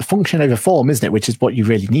function over form, isn't it? Which is what you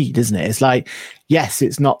really need, isn't it? It's like, yes,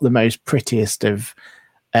 it's not the most prettiest of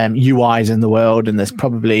UIs in the world, and there's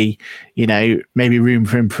probably, maybe room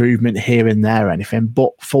for improvement here and there or anything.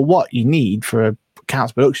 But for what you need for a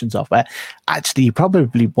accounts production software, actually, you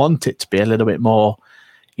probably want it to be a little bit more,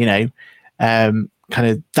 kind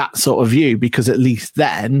of that sort of view, because at least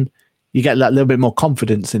then you get that little bit more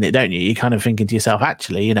confidence in it, don't you? You're kind of thinking to yourself,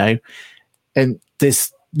 actually, and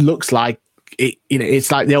this looks like it,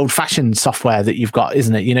 it's like the old-fashioned software that you've got,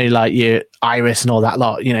 isn't it? Like your Iris and all that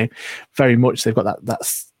lot. Very much they've got that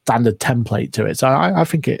standard template to it. So I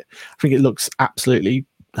think it looks absolutely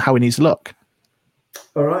how it needs to look.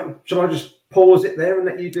 All right. Shall I just pause it there and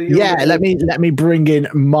let you do your? Yeah. Let me bring in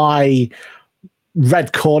my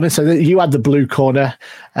red corner, so that you had the blue corner.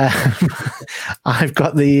 I've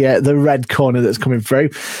got the red corner that's coming through.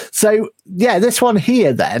 So yeah, this one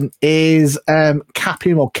here then is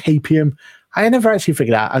Capium or Capium. I never actually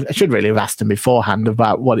figured out. I should really have asked them beforehand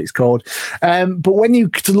about what it's called. But when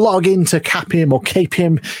you log into Capium or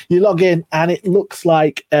Capium, you log in and it looks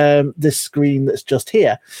like this screen that's just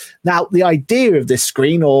here. Now, the idea of this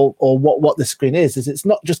screen or what this screen is it's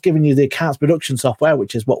not just giving you the accounts production software,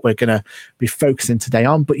 which is what we're going to be focusing today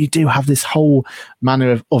on, but you do have this whole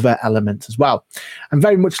manner of other elements as well. And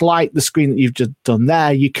very much like the screen that you've just done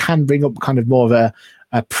there, you can bring up kind of more of a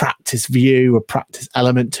practice view, a practice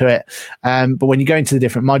element to it. But when you go into the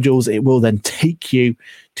different modules, it will then take you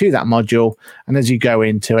to that module. And as you go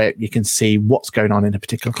into it, you can see what's going on in a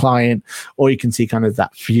particular client, or you can see kind of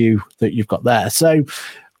that view that you've got there. So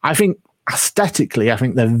I think aesthetically, I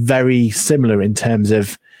think they're very similar in terms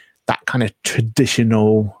of that kind of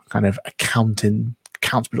traditional kind of accounts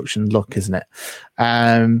production look, isn't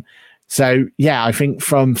it? So yeah, I think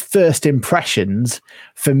from first impressions,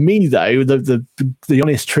 for me though, the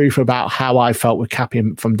honest truth about how I felt with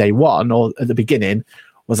Capium from day one or at the beginning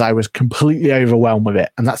was I was completely overwhelmed with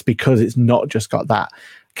it, and that's because it's not just got that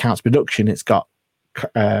accounts production; it's got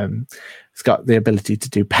the ability to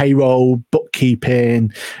do payroll,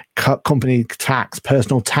 bookkeeping, company tax,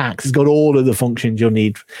 personal tax. It's got all of the functions you'll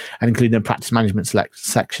need, and including the practice management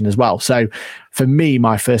section as well. So for me,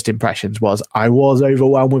 my first impressions was I was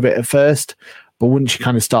overwhelmed with it at first, but once you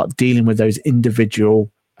kind of start dealing with those individual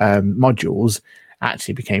modules,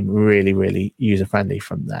 actually became really, really user-friendly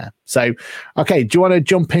from there. So, okay, do you want to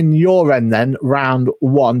jump in your end then, round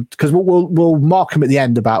one? Because we'll mark them at the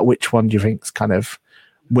end about which one do you think's kind of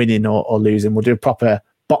winning or losing. We'll do a proper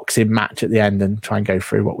boxing match at the end and try and go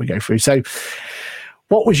through what we go through. So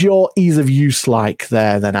what was your ease of use like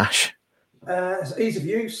there then, Ash? So ease of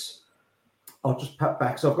use, I'll just pat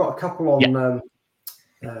back. So I've got a couple on...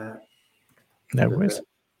 no worries.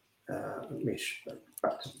 Let me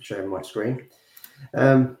back to sharing my screen.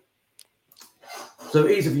 So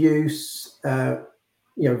ease of use,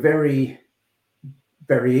 very,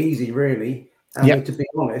 very easy, really. I mean, to be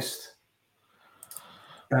honest,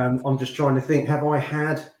 I'm just trying to think: have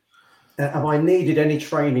I needed any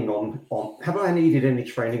training on? Have I needed any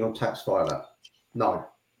training on tax filer? No,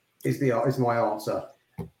 is my answer.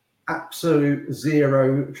 Absolute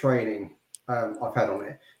zero training I've had on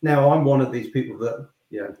it. Now I'm one of these people that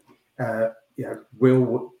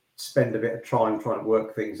will spend a bit of time trying to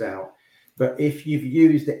work things out. But if you've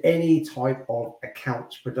used any type of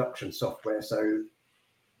accounts production software, so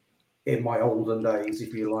in my olden days,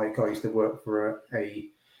 if you like, I used to work for a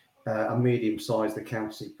medium-sized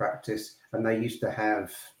accountancy practice, and they used to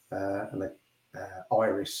have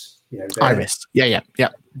Iris. Iris, yeah.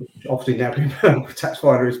 Obviously now tax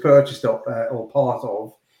filer is purchased or part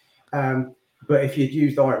of. But if you'd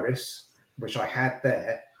used Iris, which I had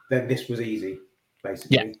there, then this was easy,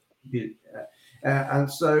 basically.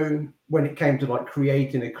 And so when it came to like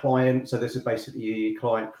creating a client, so this is basically a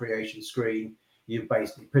client creation screen. You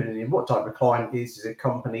basically put in what type of client is it a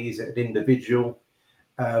company, is it an individual?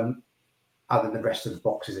 Other than the rest of the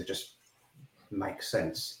boxes, it just makes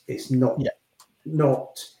sense. It's not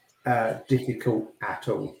difficult at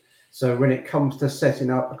all. So when it comes to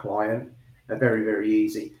setting up a client, very, very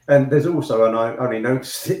easy. And there's also, and I only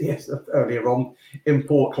noticed it earlier on,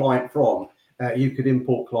 import client from. You could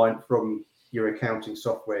import client from your accounting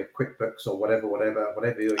software, QuickBooks or whatever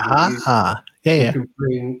you're using. You can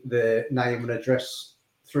bring the name and address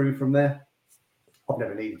through from there. I've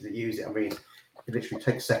never needed to use it. I mean, it literally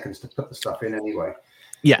takes seconds to put the stuff in anyway.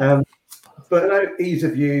 But no, ease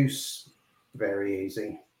of use, very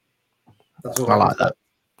easy. That's all I like that.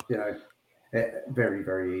 Very,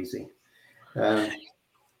 very easy.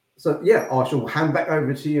 So yeah, I shall hand back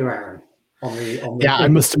over to you, Aaron. I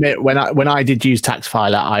must admit, when I did use Tax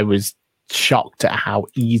Filer, I was shocked at how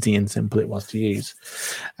easy and simple it was to use.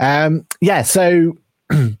 So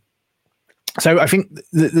I think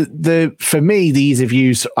the for me, the ease of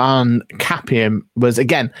use on Capium was,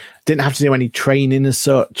 again, didn't have to do any training as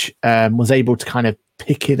such. Was able to kind of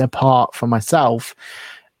pick it apart for myself.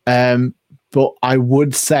 But I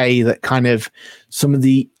would say that kind of some of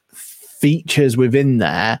the features within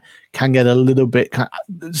there can get a little bit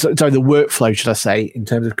so the workflow, should I say, in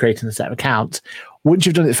terms of creating a set of accounts. Once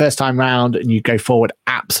you've done it the first time round and you go forward,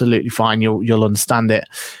 absolutely fine, you'll understand it.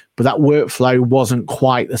 But that workflow wasn't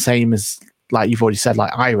quite the same as, like you've already said,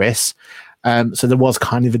 like Iris. So there was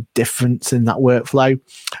kind of a difference in that workflow.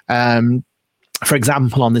 For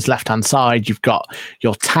example, on this left-hand side, you've got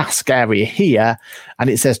your task area here, and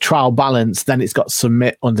it says trial balance. Then it's got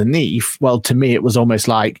submit underneath. Well, to me, it was almost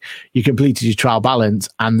like you completed your trial balance,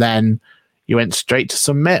 and then you went straight to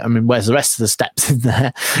submit. I mean, where's the rest of the steps in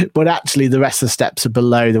there? But actually, the rest of the steps are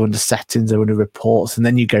below. They're under settings, they're under reports, and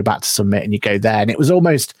then you go back to submit, and you go there. And it was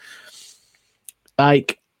almost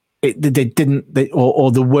like or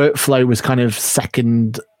the workflow was kind of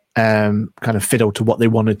second. Kind of fiddle to what they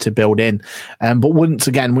wanted to build in, but once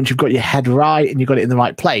you've got your head right and you've got it in the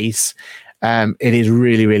right place, it is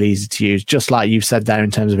really, really easy to use. Just like you've said there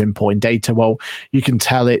in terms of importing data, well, you can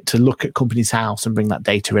tell it to look at Company's House and bring that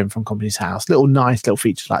data in from Company's House. Nice little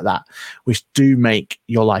features like that, which do make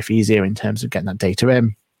your life easier in terms of getting that data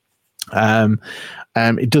in.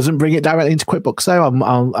 It doesn't bring it directly into QuickBooks, though.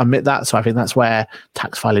 I'll admit that. So I think that's where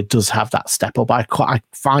Tax Filer does have that step up. I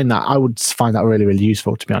would find that really, really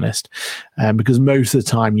useful, to be honest, because most of the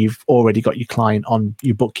time you've already got your client on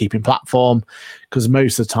your bookkeeping platform. Because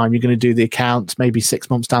most of the time you're going to do the accounts maybe 6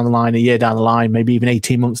 months down the line, a year down the line, maybe even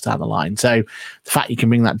 18 months down the line. So the fact you can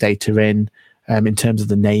bring that data in in terms of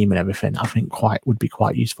the name and everything, I think would be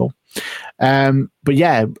quite useful. But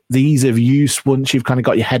yeah, the ease of use, once you've kind of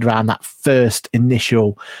got your head around that first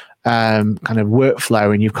initial kind of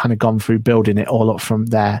workflow and you've kind of gone through building it all up from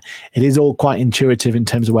there, it is all quite intuitive in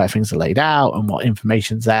terms of where things are laid out and what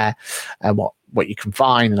information's there and what you can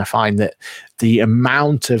find. And I find that the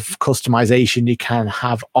amount of customization you can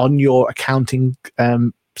have on your accounting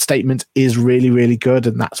statement is really, really good.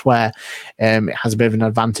 And that's where it has a bit of an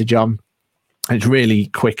advantage on. And it's really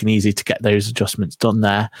quick and easy to get those adjustments done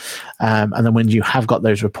there. And then when you have got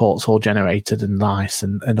those reports all generated and nice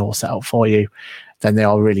and all set up for you, then they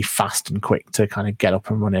are really fast and quick to kind of get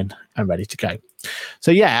up and running and ready to go.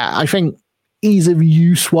 So yeah, I think ease of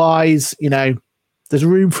use wise, there's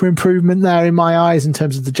room for improvement there in my eyes in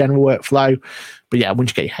terms of the general workflow. But yeah,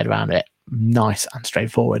 once you get your head around it, nice and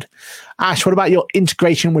straightforward. Ash, what about your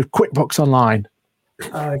integration with QuickBooks Online?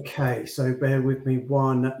 Okay, so bear with me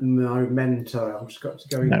one momento. I've just got to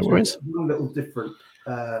go into one little different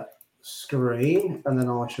screen, and then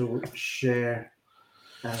I shall share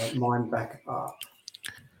mine back up.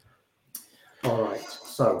 All right,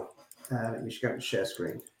 so let me just go to share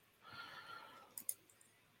screen.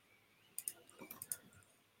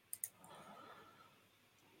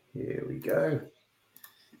 Here we go.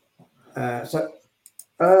 So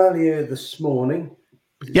earlier this morning,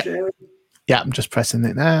 is it sharing? Yeah, I'm just pressing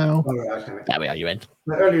it now. Oh, right, okay. There we are, you're in.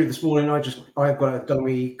 Earlier this morning, I've got a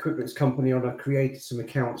dummy QuickBooks company on. I created some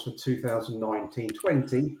accounts for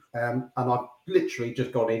 2019-20, and I've literally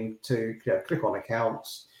just gone in to click on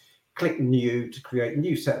accounts, click new to create a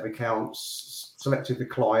new set of accounts, selected the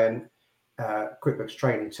client, QuickBooks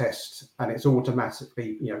training test, and it's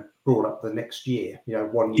automatically brought up the next year,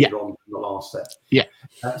 1 year on from the last set. Yeah.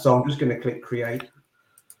 So I'm just going to click create.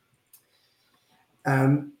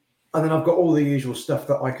 And then I've got all the usual stuff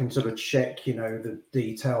that I can sort of check, the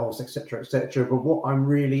details, etc., etc. But what I'm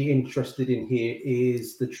really interested in here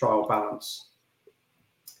is the trial balance.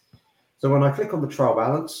 So when I click on the trial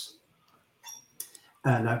balance,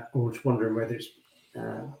 and I was wondering whether it's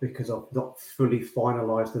because I've not fully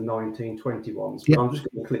finalized the 19-20 ones, but I'm just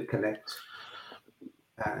going to click connect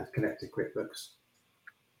and connect to QuickBooks.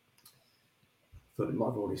 Thought it might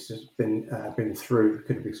have already just been through,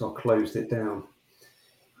 could be because I closed it down.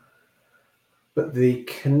 But the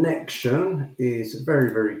connection is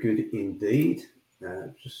very, very good indeed.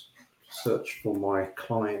 Just search for my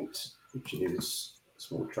client, which is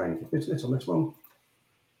Small Training for Business on this one.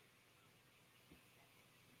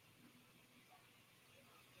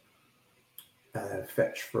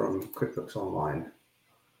 Fetch from QuickBooks Online.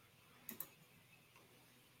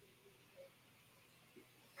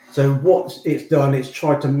 So what it's done, it's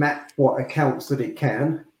tried to map what accounts that it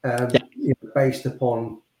can, based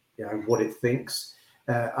upon what it thinks,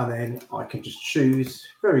 and then I can just choose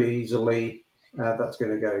very easily. That's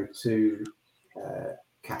going to go to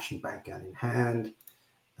cash and bank and in hand.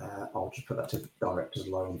 I'll just put that to director's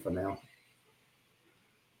loan for now.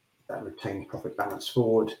 That retained profit balance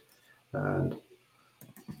forward, and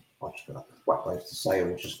I'll just put that whack those to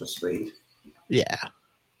sales just for speed. Yeah.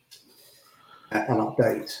 And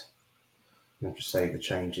update. And just save the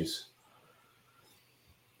changes.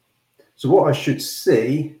 So what I should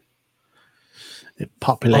see. It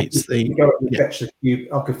populates I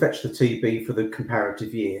can fetch the TB for the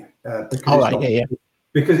comparative year.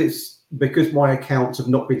 Because my accounts have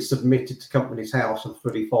not been submitted to Companies House and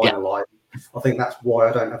fully finalised. I think that's why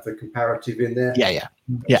I don't have the comparative in there. Yeah.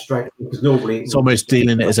 Straight, because normally it's almost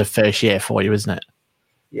dealing it as a first year for you, isn't it?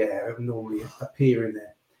 Yeah, it would normally appear in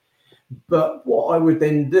there. But what I would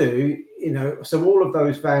then do, so all of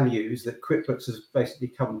those values that QuickBooks has basically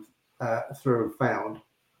come through and found.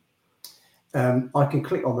 I can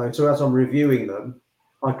click on those. So as I'm reviewing them,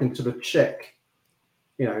 I can sort of check,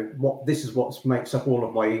 this is what makes up all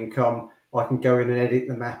of my income. I can go in and edit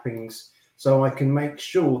the mappings. So I can make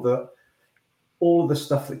sure that all the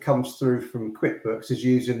stuff that comes through from QuickBooks is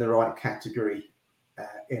used in the right category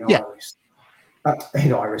in Iris.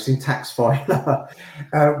 In tax filer.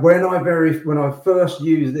 When I first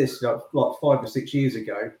used this, like 5 or 6 years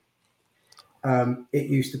ago, it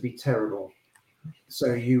used to be terrible.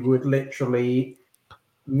 So you would literally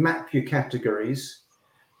map your categories,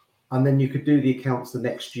 and then you could do the accounts the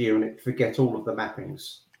next year, and it'd forget all of the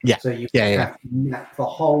mappings. Yeah. So you have to map the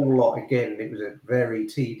whole lot again. It was a very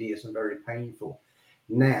tedious and very painful.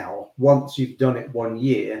 Now, once you've done it 1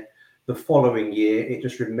 year, the following year, it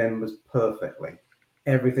just remembers perfectly.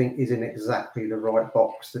 Everything is in exactly the right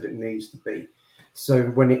box that it needs to be. So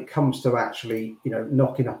when it comes to actually,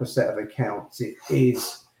 knocking up a set of accounts, it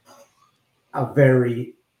is a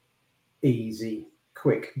very easy,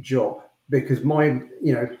 quick job. Because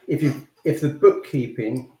if you've if the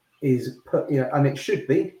bookkeeping is put, and it should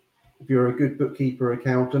be, if you're a good bookkeeper or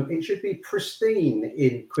accountant, it should be pristine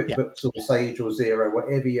in QuickBooks or Sage or Xero,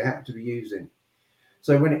 whatever you happen to be using.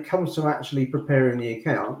 So when it comes to actually preparing the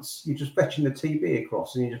accounts, you're just fetching the TB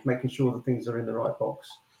across and you're just making sure that things are in the right box.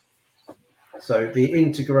 So the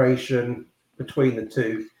integration between the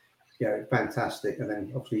two, fantastic. And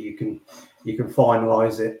then obviously you can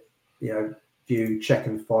finalize it, view, check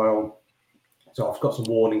and file. So I've got some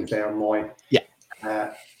warnings there on my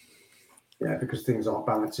because things aren't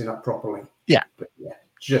balancing up properly. But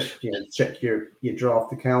just check your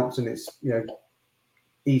draft accounts and it's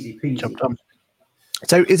easy peasy.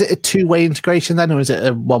 So is it a two-way integration then, or is it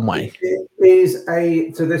a one-way? It is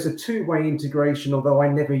there's a two-way integration, although I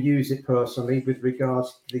never use it personally with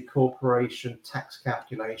regards to the corporation tax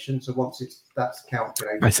calculation. So once that's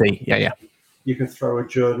calculated, I see. Yeah. You can throw a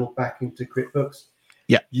journal back into QuickBooks.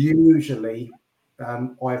 Yeah. Usually,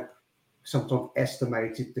 I've sometimes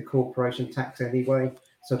estimated the corporation tax anyway.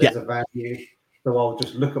 So there's a value. So I'll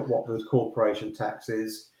just look at what the corporation tax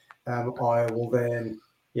is. I will then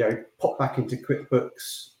pop back into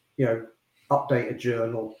QuickBooks, update a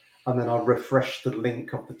journal, and then I'll refresh the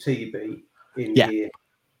link of the TB in here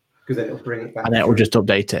because then it'll bring it back. And it will just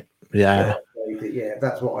update it. Yeah.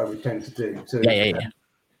 That's what I would tend to do. So,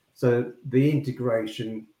 so the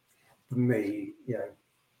integration for me,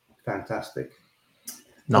 fantastic.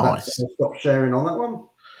 Nice. So stop sharing on that one.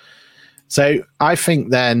 So I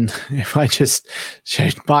think then if I just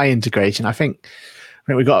showed my integration, I think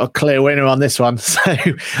we got a clear winner on this one. So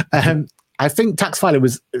I think TaxFiler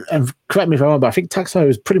was, correct me if I'm wrong, but I think TaxFiler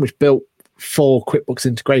was pretty much built for QuickBooks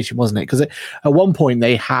integration, wasn't it? Because at one point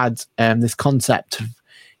they had this concept of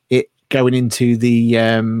it going into the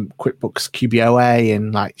QuickBooks QBOA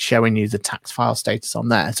and like showing you the tax file status on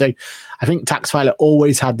there. So I think TaxFiler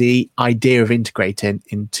always had the idea of integrating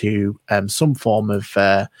into some form of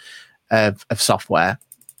software,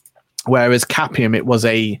 whereas Capium, it was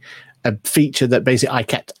a feature that basically I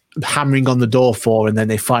kept hammering on the door for, and then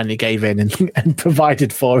they finally gave in and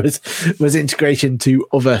provided for us, was integration to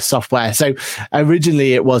other software. So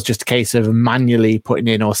originally it was just a case of manually putting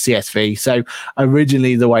in or CSV. So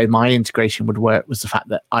originally the way my integration would work was the fact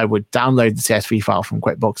that I would download the CSV file from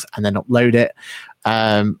QuickBooks and then upload it.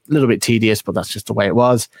 A little bit tedious, but that's just the way it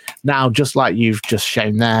was. Now, just like you've just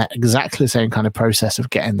shown there, exactly the same kind of process of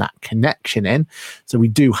getting that connection in. So we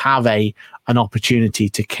do have an opportunity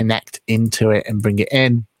to connect into it and bring it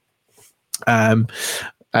in. But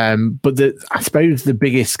I suppose the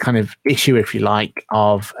biggest kind of issue, if you like,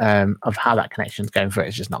 of how that connection is going through it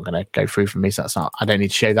is just not going to go through for me. So I don't need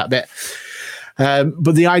to show that bit.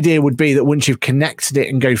 But the idea would be that once you've connected it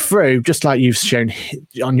and go through, just like you've shown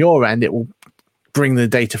on your end, it will bring the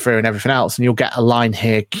data through and everything else, and you'll get a line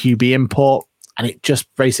here, QB import, and it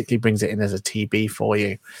just basically brings it in as a TB for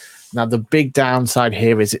you. Now, the big downside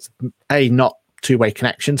here is it's not two-way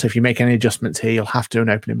connection. So if you make any adjustments here, you'll have to do an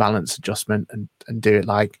opening balance adjustment and do it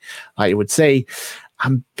like you would see.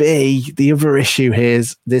 And B, the other issue here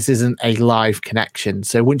is this isn't a live connection.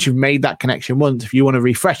 So once you've made that connection once, if you want to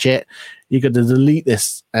refresh it, you're going to delete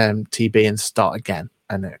this TB and start again,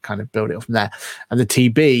 and it kind of build it up from there. And the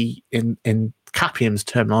TB in Capium's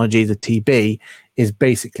terminology, the TB is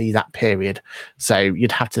basically that period. So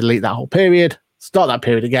you'd have to delete that whole period, start that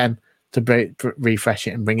period again to refresh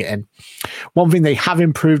it and bring it in. One thing they have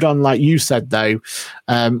improved on, like you said, though,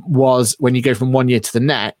 was when you go from 1 year to the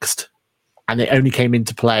next, and it only came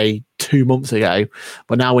into play 2 months ago.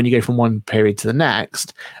 But now when you go from one period to the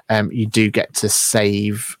next, you do get to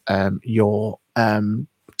save your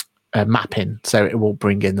mapping, so it will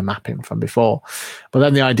bring in the mapping from before. But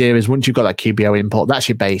then the idea is once you've got that QBO import, that's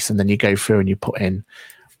your base, and then you go through and you put in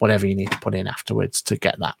whatever you need to put in afterwards to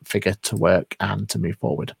get that figure to work and to move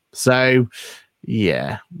forward. So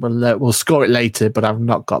yeah, we'll score it later, but I've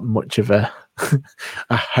not got much of a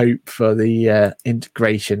hope for the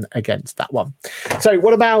integration against that one. So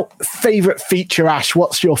what about favorite feature, Ash?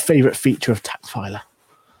 What's your favorite feature of TaxFiler?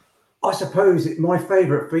 I suppose my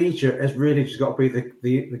favourite feature has really just got to be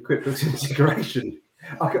the QuickBooks integration,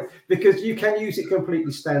 because you can use it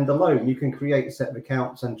completely standalone. You can create a set of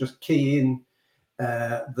accounts and just key in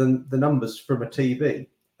the numbers from a TB.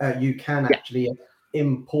 You can actually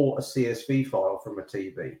import a CSV file from a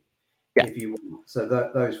TB if you want. So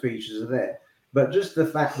those features are there. But just the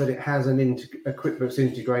fact that it has a QuickBooks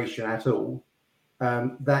integration at all,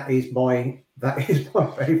 that is my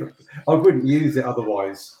favourite. I wouldn't use it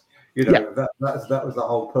otherwise. That was the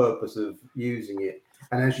whole purpose of using it.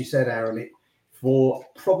 And as you said, Aaron, for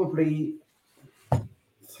probably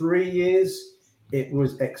 3 years, it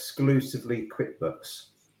was exclusively QuickBooks.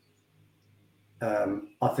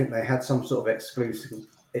 I think they had some sort of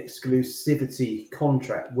exclusivity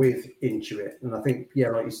contract with Intuit. And I think, yeah,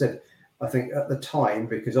 like you said, I think at the time,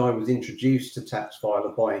 because I was introduced to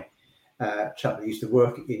TaxFiler by a chap that used to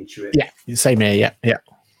work at Intuit. Yeah, same here, yeah.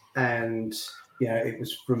 And, it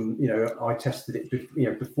was from, I tested it,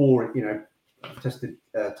 before, tested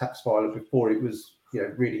TaxFiler before it was,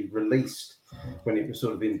 really released. When it was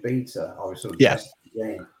sort of in beta, I was sort of testing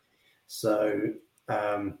again. So,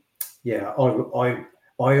 I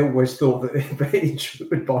always thought that Intuit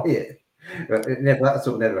would buy it. That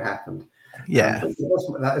sort of never happened. Yeah,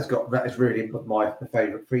 that is really my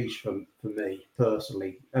favourite feature for me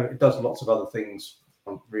personally. It does lots of other things.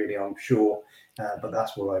 I'm sure, but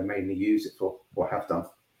that's what I mainly use it for, or have done.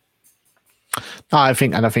 No, I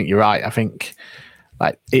think you're right. I think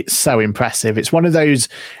like it's so impressive. It's one of those,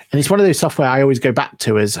 and it's one of those software I always go back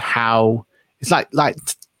to as how it's like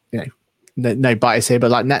no bias here, but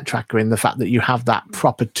like NetTracker, in the fact that you have that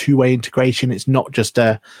proper two-way integration. It's not just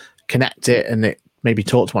a connect it and it maybe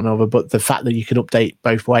talk to one another, but the fact that you can update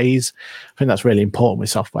both ways. I think that's really important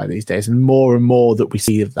with software these days, and more that we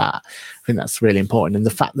see of that. I think that's really important. And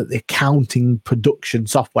the fact that the accounting production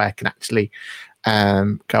software can actually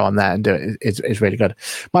go on there and do it is really good.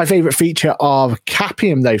 My favorite feature of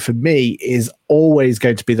Capium, though, for me is always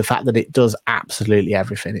going to be the fact that it does absolutely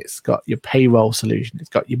everything. It's got your payroll solution, it's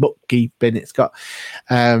got your bookkeeping, it's got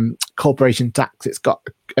corporation tax, it's got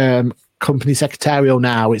company secretarial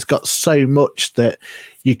now. It's got so much that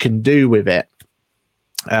you can do with it.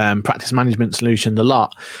 Practice management solution, a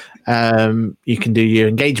lot. You can do your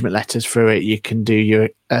engagement letters through it. You can do your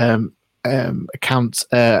accounts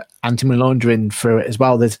anti-money laundering through it as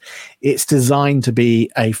well. It's designed to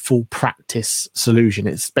be a full practice solution.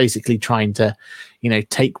 It's basically trying to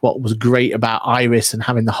take what was great about Iris and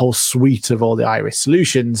having the whole suite of all the Iris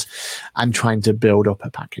solutions and trying to build up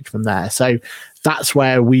a package from there. So that's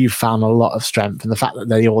where we've found a lot of strength, and the fact that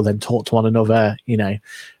they all then talk to one another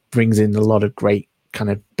brings in a lot of great kind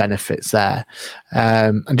of benefits there,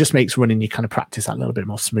 and just makes running your kind of practice that little bit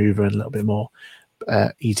more smoother and a little bit more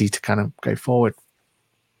easy to kind of go forward.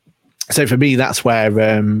 So for me, that's where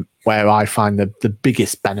I find the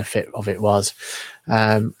biggest benefit of it was,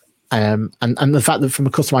 and the fact that from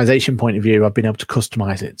a customization point of view, I've been able to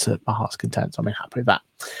customize it to my heart's content. So I'm happy with that.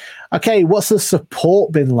 Okay, what's the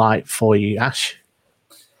support been like for you, Ash?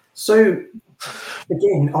 So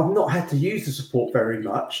again, I've not had to use the support very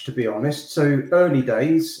much, to be honest. So early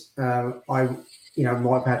days, I might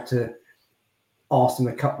have had to ask them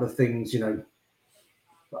a couple of things,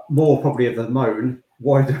 more probably of the moan.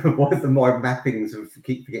 Why do my mappings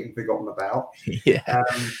keep getting forgotten about? Yeah.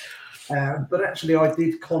 But actually, I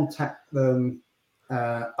did contact them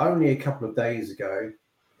only a couple of days ago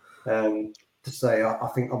to say I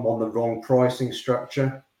think I'm on the wrong pricing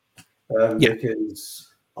structure because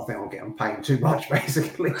I think I'm paying too much,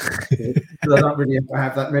 basically. Because I don't really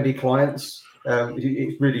have that many clients.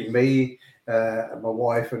 It's really me, and my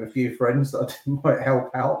wife, and a few friends that I might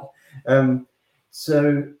help out.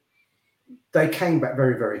 So they came back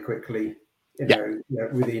very, very quickly.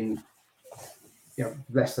 Within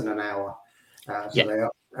less than an hour.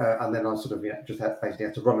 And then I sort of just basically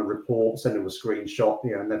had to run a report, send them a screenshot.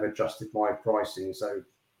 And they've adjusted my pricing, so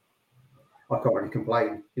I can't really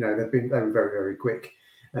complain. They were very, very quick,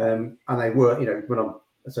 and they were.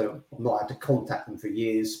 I've not had to contact them for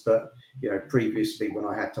years, but previously when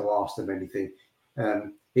I had to ask them anything,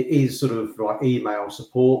 it is sort of like email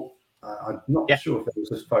support. I'm not sure if it was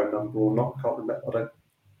his phone number or not. I can't remember. I don't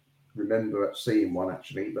remember seeing one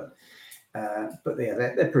actually, but yeah,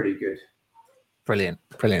 they're pretty good. Brilliant.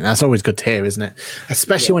 That's always good to hear, isn't it?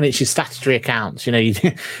 Especially when it's your statutory accounts.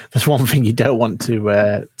 There's one thing you don't want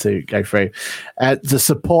to go through. The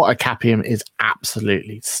support at Capium is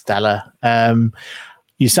absolutely stellar.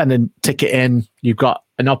 You send a ticket in, you've got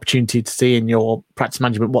an opportunity to see in your practice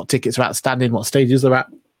management what tickets are outstanding, what stages they're at.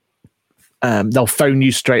 They'll phone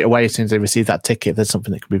you straight away as soon as they receive that ticket. If there's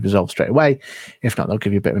something that can be resolved straight away. If not, they'll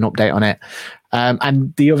give you a bit of an update on it.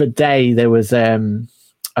 And the other day there was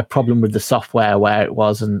a problem with the software where it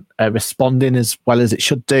wasn't responding as well as it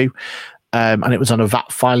should do, and it was on a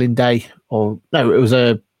VAT filing day, it was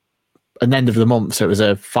an end of the month, so it was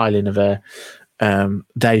a filing of a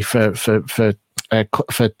day for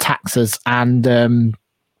taxes and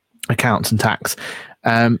accounts and tax.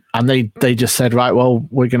 And they just said, right, well,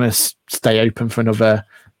 we're going to stay open for another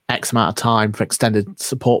X amount of time for extended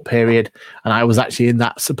support period. And I was actually in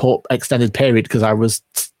that support extended period because I was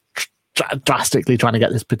drastically trying to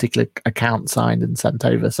get this particular account signed and sent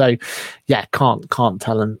over. So yeah, can't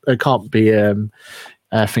tell them, can't be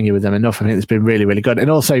finger with them enough. I think it's been really, really good.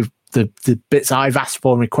 And also the bits I've asked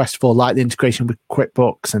for and requested for, like the integration with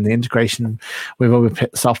QuickBooks and the integration with other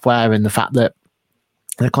software, and the fact that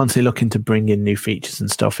they're constantly looking to bring in new features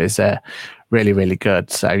and stuff is really, really good.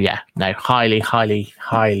 So yeah, no, highly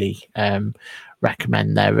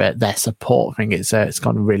recommend their support. I think it's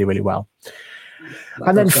gone really, really well.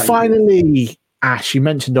 And then finally, Ash, you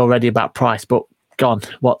mentioned already about price, but go on,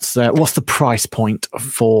 what's the price point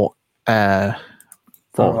for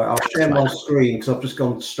all right, I'll share my screen because I've just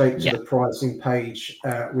gone straight to the pricing page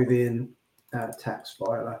within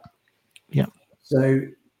TaxFiler. Yeah. So,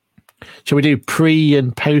 shall we do pre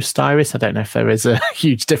and post Iris? I don't know if there is a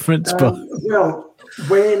huge difference, but well,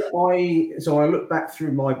 I look back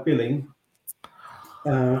through my billing,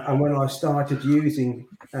 and when I started using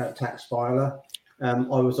TaxFiler, I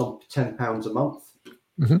was on £10 a month.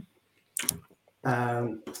 Mm-hmm.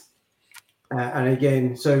 And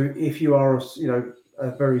again, so if you are, a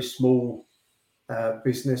very small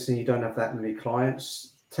business and you don't have that many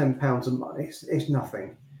clients, £10 a month it's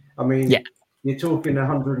nothing. I mean, you're talking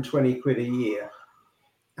 120 quid a year.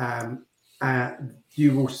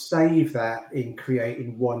 You will save that in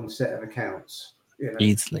creating one set of accounts.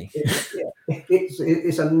 Easily.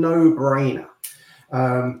 It's a no-brainer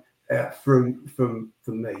from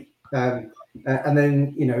me. And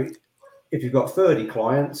then if you've got 30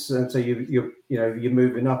 clients, and so you're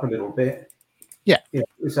moving up a little bit.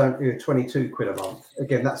 It's only 22 quid a month.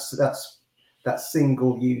 Again, that's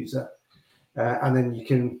single user, and then you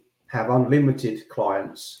can have unlimited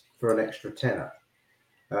clients for an extra tenner.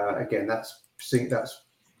 Again, that's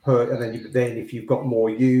per, and then if you've got more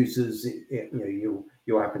users,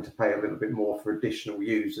 you'll happen to pay a little bit more for additional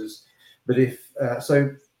users. But if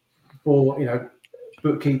for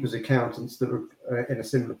bookkeepers, accountants that are in a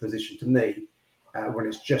similar position to me, when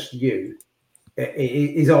it's just you, it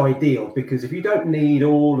is ideal, because if you don't need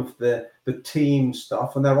all of the team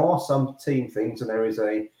stuff, and there are some team things, and there is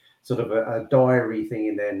a sort of a diary thing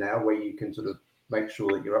in there now where you can sort of make sure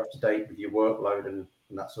that you're up to date with your workload and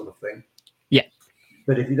that sort of thing. Yeah.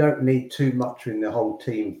 But if you don't need too much in the whole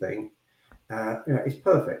team thing, it's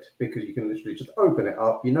perfect, because you can literally just open it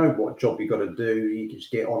up. You know what job you got to do. You can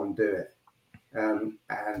just get on and do it. And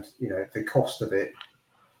the cost of it,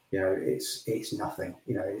 it's nothing.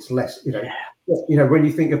 It's less. When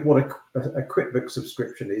you think of what a QuickBooks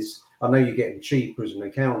subscription is, I know you're getting cheaper as an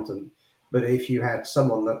accountant, but if you had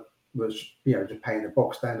someone that was just paying a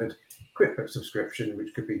box standard QuickBooks subscription,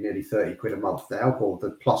 which could be nearly 30 quid a month now, or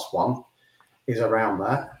the plus one is around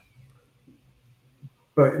that.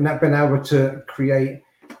 But not being able to create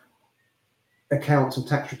accounts and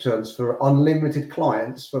tax returns for unlimited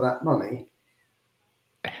clients for that money,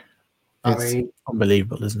 it's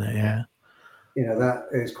unbelievable, isn't it? Yeah. That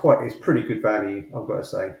is it's pretty good value, I've got to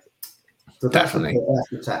say. So definitely.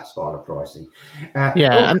 That's the TaxFiler pricing.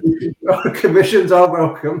 Commissions are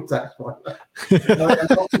welcome, TaxFiler.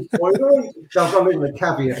 I'm in the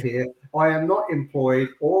caveat here. I am not employed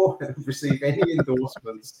or receive any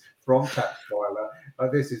endorsements from TaxFiler.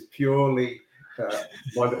 This is purely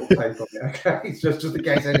my little take on it. Okay, it's just in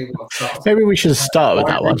case anyone starts. Maybe we should start with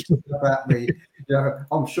that one. About me,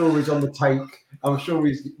 I'm sure he's on the take. I'm sure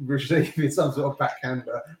he's receiving some sort of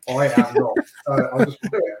backhander. I am not. I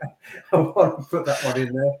want to put that one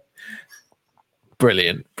in there.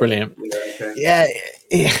 Brilliant. Yeah,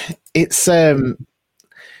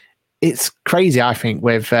 it's crazy, I think,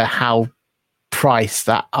 with how priced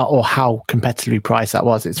that, or how competitively priced that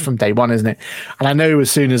was. It's from day one, isn't it? And I know as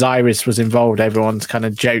soon as Iris was involved, everyone's kind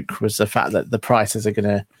of joke was the fact that the prices are going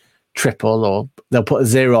to triple, or they'll put a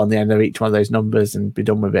 0 on the end of each one of those numbers and be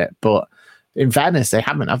done with it. But in fairness, they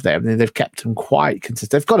haven't, have they? I mean, they've kept them quite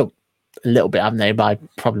consistent. They've got a little bit, haven't they, by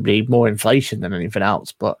probably more inflation than anything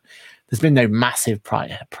else, but there's been no massive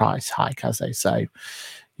price hike, has they? So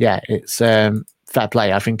yeah, it's fair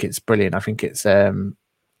play. I think it's brilliant. I think it's a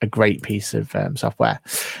great piece of software,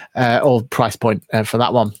 or price point for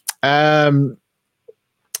that one.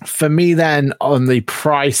 For me then, on the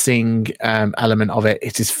pricing element of it,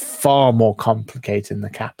 it is far more complicated in the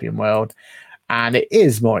Capian world, and it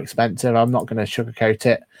is more expensive. I'm not going to sugarcoat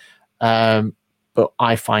it, but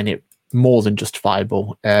I find it more than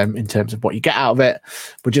justifiable in terms of what you get out of it.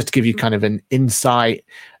 But just to give you kind of an insight,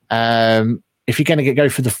 if you're going to go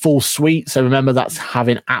for the full suite, so remember that's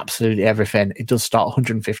having absolutely everything. It does start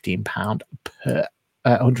 £115 per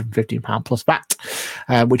 £115 plus VAT,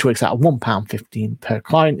 which works out at £1.15 per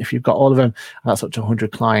client if you've got all of them. And that's up to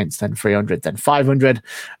 100 clients, then 300, then 500.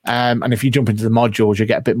 And if you jump into the modules, you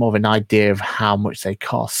get a bit more of an idea of how much they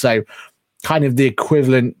cost. So kind of the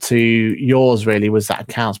equivalent to yours really was that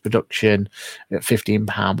accounts production at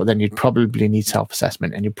 £15, but then you'd probably need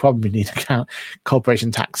self-assessment and you'd probably need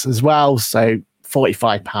corporation tax as well. So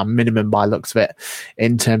 £45 minimum by looks of it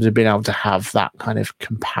in terms of being able to have that kind of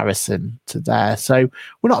comparison to there. So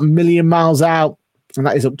we're not a million miles out, and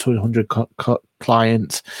that is up to 100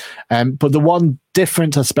 clients. But the one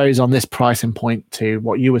difference, I suppose, on this pricing point to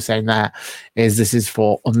what you were saying there is this is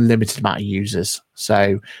for unlimited amount of users. So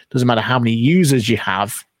it doesn't matter how many users you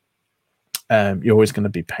have, you're always going to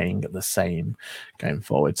be paying the same going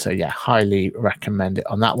forward. So yeah, highly recommend it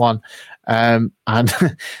on that one. And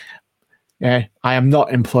yeah, I am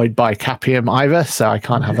not employed by Capium either, so I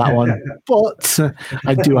can't have that one. But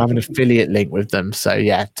I do have an affiliate link with them. So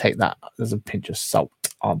yeah, take that as a pinch of salt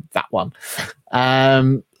on that one.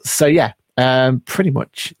 So yeah, pretty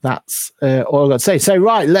much that's all I've got to say. So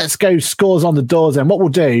right, let's go scores on the doors. And what we'll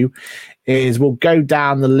do is we'll go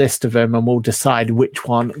down the list of them and we'll decide which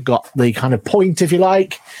one got the kind of point, if you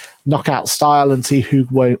like, knockout style, and see who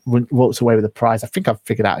walks away with the prize. I think I've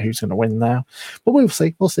figured out who's going to win now, but we'll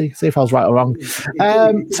see. We'll see if I was right or wrong.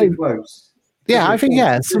 Yeah, I think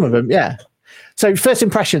some of them. Yeah. So first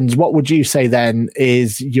impressions, what would you say then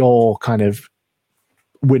is your kind of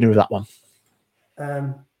winner of that one?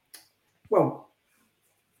 Well,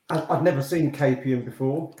 I've never seen Capium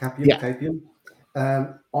before. Capium.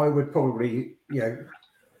 I would probably,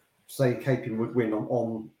 say Capium would win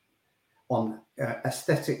on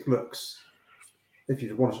aesthetic looks. If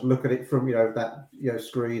you want to look at it from that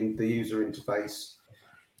screen, the user interface,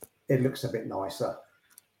 it looks a bit nicer.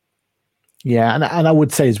 Yeah, and I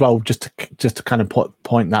would say as well, just to kind of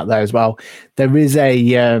point that there as well, there is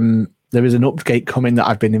an update coming that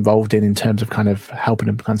I've been involved in terms of kind of helping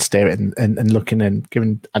them kind of steer it and looking and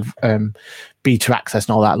giving beta access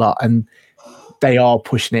and all that lot, and they are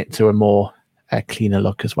pushing it to a more cleaner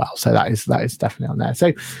look as well. So that is definitely on there.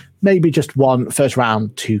 So maybe just one first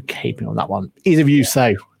round to Capium on that one. Ease of use,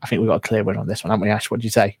 so I think we've got a clear win on this one, haven't we, Ash? What do you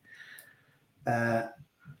say?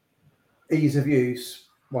 Ease of use.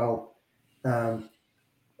 Well,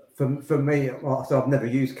 for me, so I've never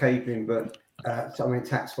used Capium, but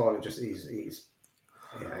tax filing just is it's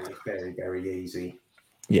very, very easy.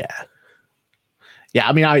 Yeah,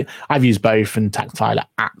 I mean, I've used both, and TaxFiler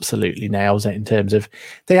absolutely nails it in terms of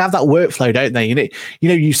they have that workflow, don't they?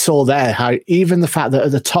 You saw there how even the fact that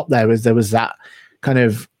at the top there was that kind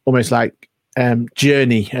of almost like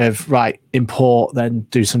journey of import, then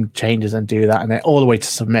do some changes and do that, and then all the way to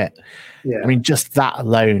submit. Yeah, I mean, just that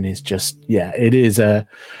alone is it is a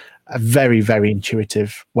very, very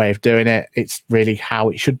intuitive way of doing it. It's really how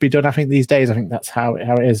it should be done. I think these days, I think that's how it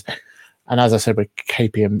is. And as I said with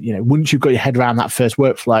Capium, once you've got your head around that first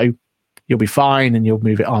workflow, you'll be fine and you'll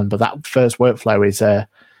move it on. But that first workflow is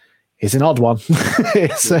an odd one.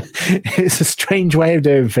 It's a strange way of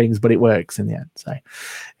doing things, but it works in the end. So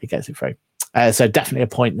it gets it through. So definitely a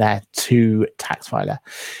point there to TaxFiler.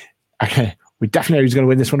 Okay, we definitely know who's going to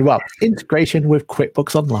win this one as well. Integration with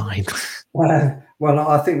QuickBooks Online. Well,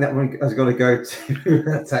 I think that one has got to go to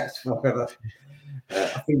TaxFiler. I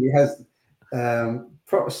think it has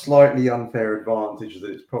slightly unfair advantage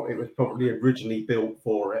that it was probably originally built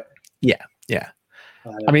for it. Yeah.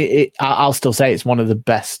 I mean, I'll still say it's one of the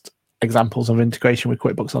best examples of integration with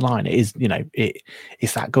QuickBooks Online. It is,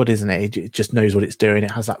 it's that good, isn't it? It just knows what it's doing.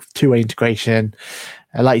 It has that two-way integration.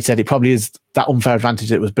 Like you said, it probably is that unfair advantage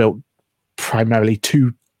that it was built primarily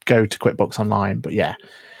to go to QuickBooks Online. But yeah,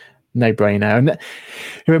 no brainer. And it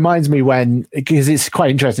reminds me because it's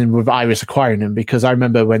quite interesting with Iris acquiring them, because I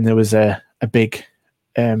remember when there was a big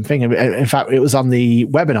thing. In fact, it was on the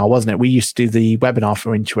webinar, wasn't it? We used to do the webinar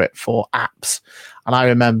for Intuit for apps. And I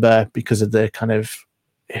remember, because of the kind of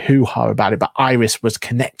hoo-ha about it, but Iris was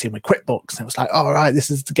connecting with QuickBooks. And it was like, all right,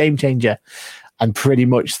 this is the game changer. And pretty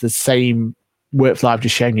much the same workflow I've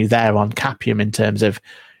just shown you there on Capium, in terms of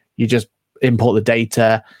you just import the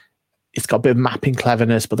data. It's got a bit of mapping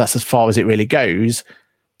cleverness, but that's as far as it really goes.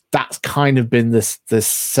 That's kind of been the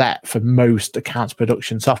set for most accounts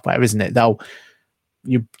production software, isn't it?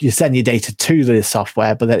 You send your data to the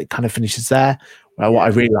software, but then it kind of finishes there. Well, what I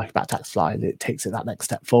really like about TaxFly, it takes it that next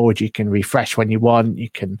step forward. You can refresh when you want. You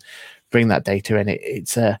can bring that data in.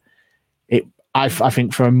 I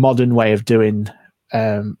think for a modern way of doing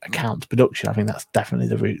accounts production, I think that's definitely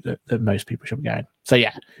the route that most people should be going. So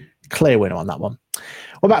yeah, clear winner on that one.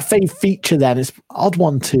 What about fave feature then? It's an odd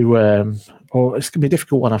one to, or it's going to be a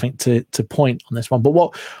difficult one, I think, to point on this one. But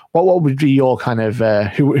what would be your kind of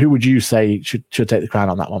who would you say should take the crown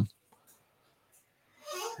on that one?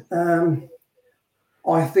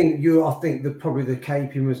 I think that probably the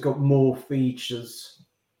Capium has got more features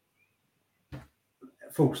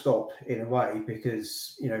full stop in a way,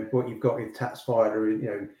 because what you've got with tax filer,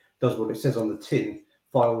 does what it says on the tin,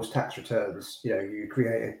 files tax returns. You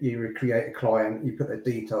create a client, you put their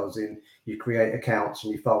details in, you create accounts,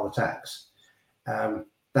 and you file the tax.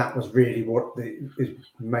 That was really what it is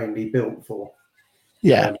mainly built for.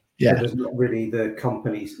 Yeah. So there's not really the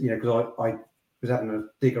companies, because I was having a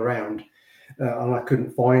dig around, and I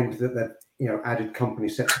couldn't find that they've added company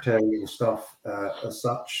secretarial stuff as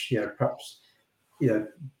such. Perhaps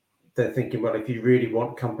they're thinking, well, if you really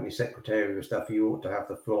want company secretarial stuff, you ought to have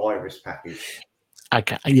the full Iris package.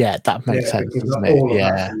 Okay, yeah, that makes sense, doesn't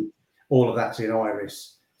it? All of that's in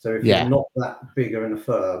Iris. So if you're not that bigger in a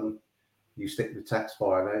firm, you stick with tax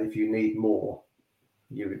filer. If you need more,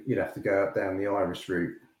 you'd have to go down the Iris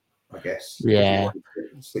route, I guess. Yeah,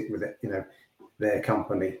 stick with it. Their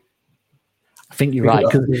company. I think you're right,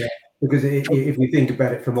 because if you think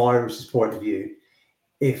about it from Iris's point of view,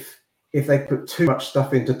 if they put too much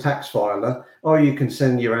stuff into tax filer, you can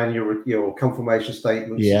send your confirmation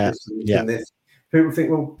statements, and this. People think,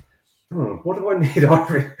 well, what do I need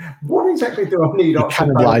Iris? What exactly do I need? You're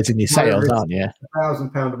cannibalizing your sales, aren't you?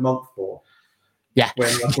 £1,000 a month for. Yeah. When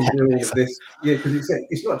I can do all of this. Yeah, because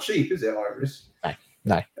it's not cheap, is it, Iris?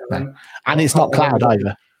 No. And it's not cloud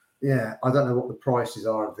either. Yeah, I don't know what the prices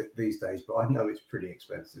are these days, but I know it's pretty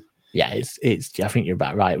expensive. Yeah, it's. I think you're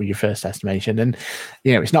about right with your first estimation, and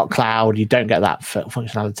it's not cloud. You don't get that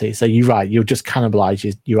functionality, so you're right. You'll just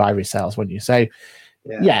cannibalize your Iris sales, won't you? So,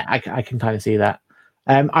 I can kind of see that.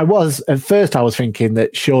 I was thinking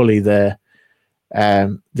that surely the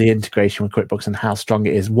integration with QuickBooks and how strong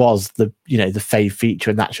it is was the fave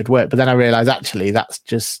feature, and that should work. But then I realized actually that's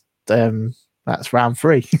just that's round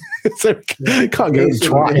 3, so can't get it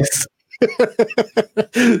twice.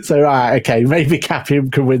 So okay, maybe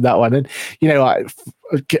Capium can win that one. And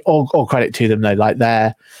all credit to them though, like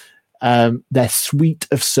their suite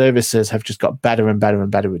of services have just got better and better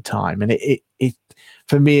and better with time. And it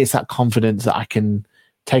for me, it's that confidence that I can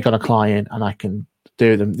take on a client and I can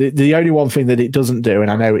do them. The only one thing that it doesn't do,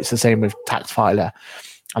 and I know it's the same with tax filer,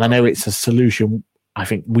 and I know it's a solution I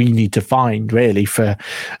think we need to find really for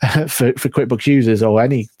QuickBooks users or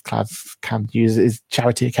any cloud users, is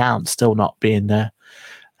charity accounts still not being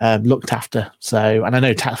looked after. So, and I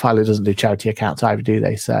know tax filer doesn't do charity accounts either, do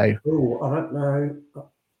they? So, I don't know.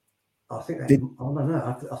 I think they, I don't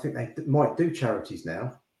know. I think they might do charities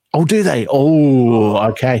now. Oh, do they? Oh,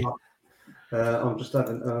 okay. I'm just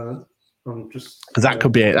having. Because that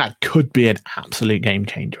could be an absolute game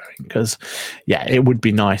changer. I think, because it would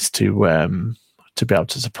be nice to be able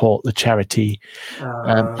to support the charity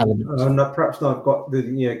element. Perhaps I've got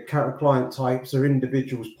the client types are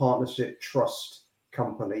individuals, partnership, trust,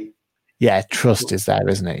 company. Yeah, trust is there,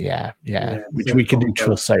 isn't it? Yeah. Which so we can do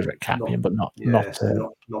trusts over at Capium, but not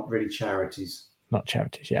really charities. Not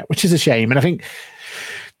charities, yeah. Which is a shame, and I think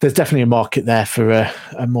there's definitely a market there for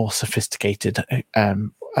a more sophisticated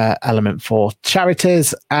element for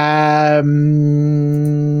charities. And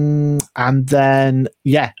then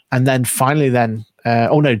finally,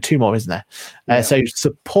 2 more, isn't there? So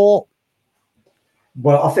support.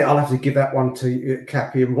 Well, I think I'll have to give that one to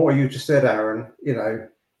Capium. What you just said, Aaron,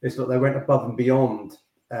 it's that they went above and beyond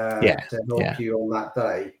to help you on that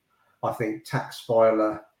day. I think tax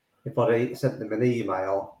filer, if I'd sent them an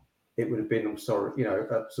email, it would have been, I'm sorry,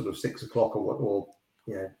 at sort of 6 o'clock or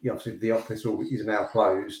obviously the office is now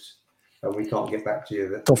closed and we can't get back to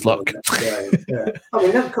you. Tough luck. Yeah. I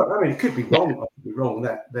mean, it could be wrong. I could be wrong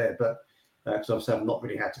there, but because obviously I've not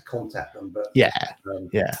really had to contact them. But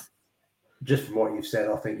just from what you've said,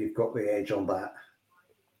 I think you've got the edge on that.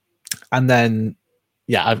 And then,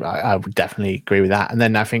 I would definitely agree with that. And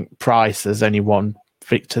then I think price, there's only one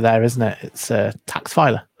victor there, isn't it? It's a tax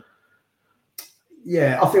filer.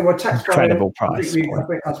 Yeah, I think tax incredible filer, price.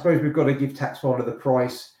 I suppose we've got to give tax filer the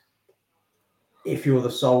price if you're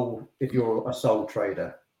a sole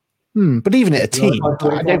trader. But even at a team, I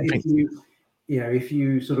don't think if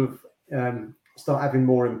you sort of start having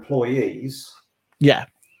more employees,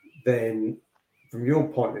 then from your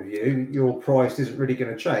point of view, your price isn't really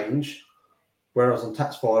going to change. Whereas on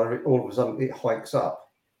tax filer, all of a sudden it hikes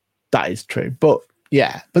up. That is true, but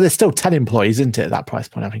there's still 10 employees, isn't it? At that price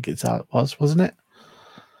point, I think wasn't it?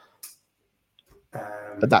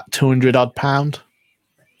 At that £200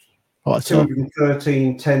 odd.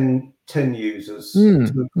 213, 10 users,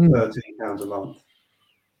 £213 a month.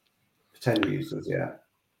 10 users,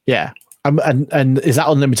 yeah. And is that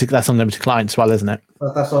unlimited? That's unlimited clients as well, isn't it?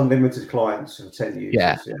 That's unlimited clients for 10 users.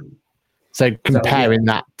 Yeah. So comparing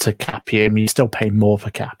that to Capium, you still pay more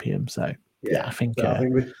for Capium. So I think.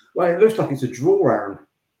 it looks like it's a draw, Aaron.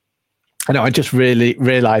 I know. I just really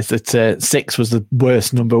realised that 6 was the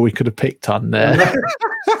worst number we could have picked on.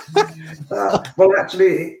 Well,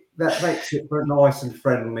 actually, that makes it nice and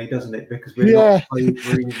friendly, doesn't it? Because we're not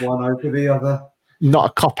favouring one over the other.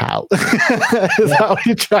 Not a cop out. Is that what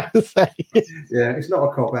you're trying to say? Yeah, it's not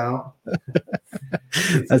a cop out.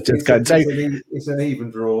 It's an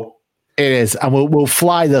even draw. It is, and we'll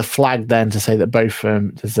fly the flag then to say that both of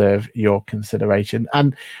them deserve your consideration.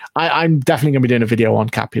 And I'm definitely going to be doing a video on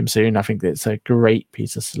Capium soon. I think it's a great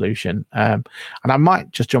piece of solution, and I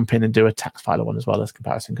might just jump in and do a tax filer one as well as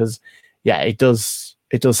comparison, because it does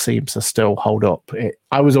seem to still hold up.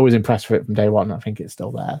 I was always impressed with it from day one. I think it's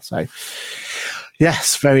still there. So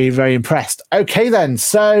yes, very, very impressed. Okay, then.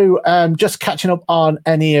 So just catching up on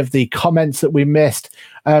any of the comments that we missed.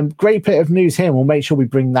 Great bit of news here. We'll make sure we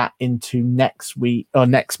bring that into next week or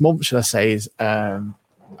next month, should I say, is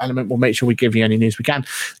element. We'll make sure we give you any news we can.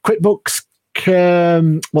 QuickBooks,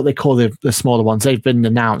 what they call the smaller ones, they've been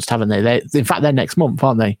announced, haven't they? In fact, they're next month,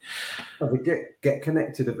 aren't they? Oh, the Get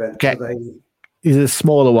Connected event. These are the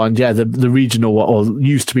smaller ones, yeah. The regional, or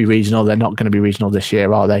used to be regional, they're not going to be regional this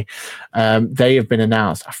year, are they? They have been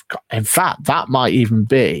announced. In fact, that might even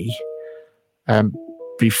be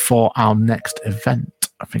before our next event.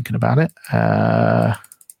 I'm thinking about it.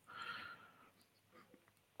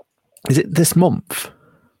 Is it this month?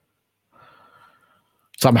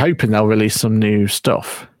 So I'm hoping they'll release some new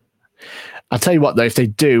stuff. I'll tell you what, though, if they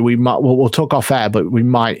do, we'll talk off air, but we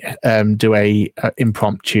might do a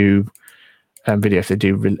impromptu video if they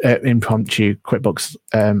do, impromptu QuickBooks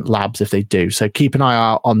labs if they do. So keep an eye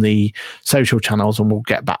out on the social channels, and we'll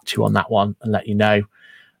get back to you on that one and let you know.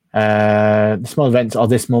 The small events are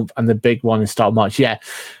this month, and the big one is start of March.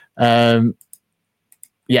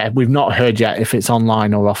 We've not heard yet if it's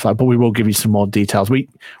online or offline, but we will give you some more details. We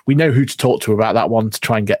know who to talk to about that one to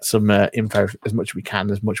try and get some info as much as we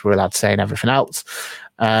can, as much we're allowed to say, and everything else.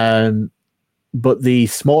 But the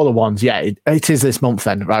smaller ones, it is this month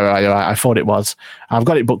then. Right. I thought it was. I've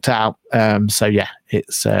got it booked out.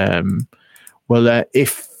 It's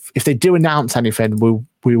if they do announce anything,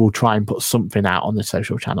 we will try and put something out on the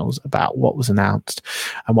social channels about what was announced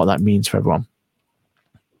and what that means for everyone.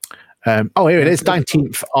 Here it is,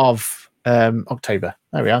 19th of October.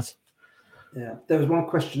 There we are. Yeah, there was one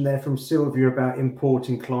question there from Sylvia about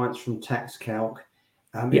importing clients from TaxCalc.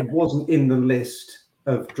 It wasn't in the list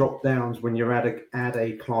of drop downs when you add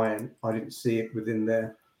a client. I didn't see it within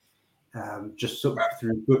there, just sort of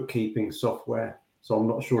through bookkeeping software. So I'm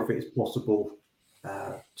not sure if it's possible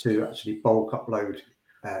to actually bulk upload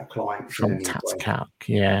clients from TaxCalc.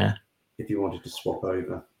 Yeah, if you wanted to swap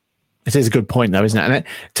over. It is a good point, though, isn't it? And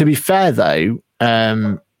to be fair, though,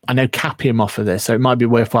 I know Capium offer this, so it might be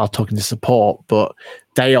worthwhile talking to support. But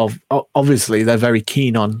they obviously they're very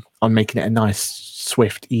keen on making it a nice,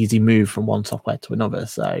 swift, easy move from one software to another.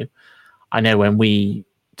 So I know when we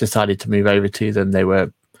decided to move over to them, they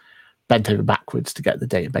were bent over backwards to get the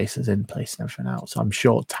databases in place and everything else. So I'm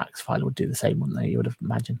sure TaxFiler would do the same, wouldn't they? You would have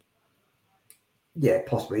imagined. Yeah,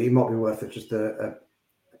 possibly. It might be worth it just a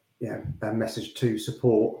message to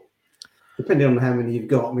support. Depending on how many you've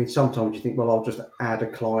got. I mean, sometimes you think, well, I'll just add a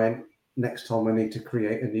client next time I need to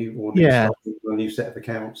create a new set of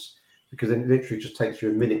accounts, because then it literally just takes you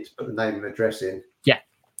a minute to put the name and address in.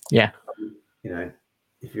 Yeah.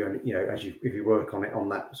 If you work on it on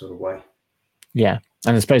that sort of way. Yeah,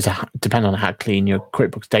 and I suppose depending on how clean your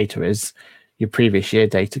QuickBooks data is, your previous year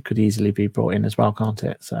data could easily be brought in as well, can't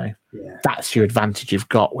it? So that's your advantage you've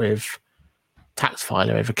got with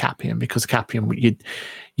TaxFiler over Capium, because Capium, you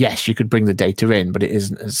could bring the data in, but it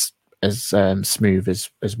isn't as smooth as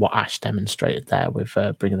what Ash demonstrated there with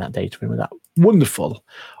bringing that data in with that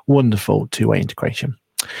wonderful two-way integration.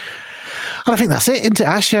 And I think that's it, isn't it,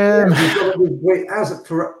 Ash? As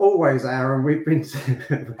for always, Aaron, we've been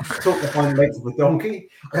talking the hind legs of the donkey.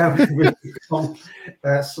 We've gone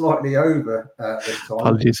slightly over this time.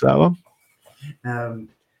 Apologies for that one.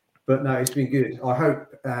 But no, it's been good. I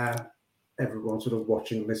hope everyone sort of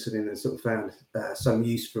watching, listening, and sort of found some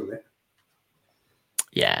use from it.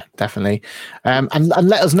 Yeah, definitely. And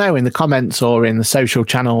let us know in the comments or in the social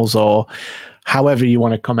channels or however you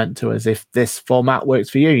want to comment to us if this format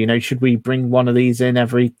works for you. Should we bring one of these in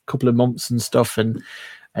every couple of months and stuff, and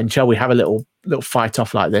shall we have a little fight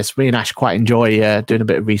off like this? Me and Ash quite enjoy doing a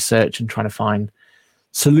bit of research and trying to find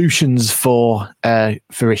solutions for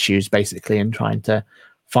issues, basically, and trying to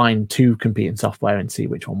find two competing software and see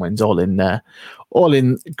which one wins, all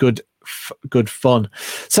in good fun.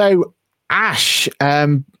 So Ash,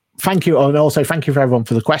 thank you, and also thank you for everyone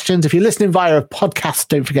for the questions. If you're listening via a podcast,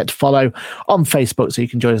 don't forget to follow on Facebook so you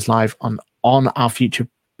can join us live on our future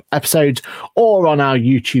episodes or on our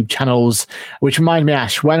YouTube channels. Which remind me,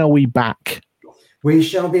 Ash, when are we back? We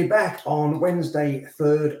shall be back on Wednesday,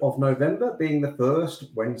 3rd of November, being the first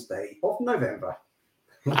Wednesday of November.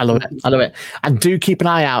 I love it. I love it. And do keep an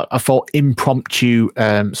eye out for impromptu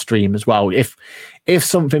stream as well. If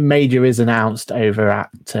something major is announced over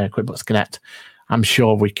at QuickBooks Connect, I'm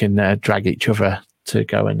sure we can drag each other to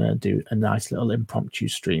go and do a nice little impromptu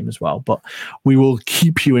stream as well. But we will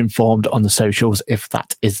keep you informed on the socials if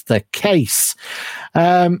that is the case.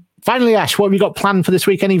 Finally, Ash, what have you got planned for this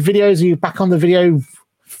week? Any videos? Are you back on the video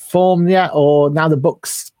form yet? Or now the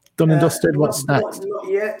book's done and dusted? What's next? Not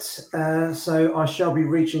yet. So I shall be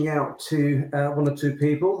reaching out to one or two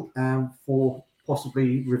people for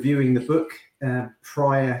possibly reviewing the book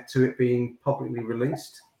prior to it being publicly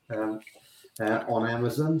released on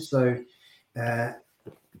Amazon. So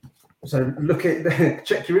look at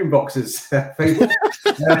check your inboxes, people,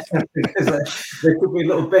 because there could be a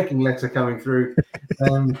little begging letter coming through.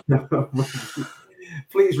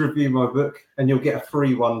 Please review my book, and you'll get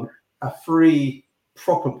a free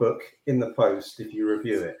proper book in the post if you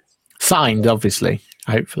review it. Signed, obviously,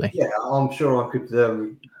 hopefully. Yeah, I'm sure I could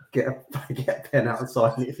get a pen out and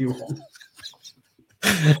sign it if you want.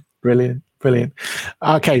 Brilliant.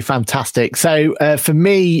 Okay, fantastic. So for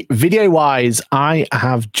me, video-wise, I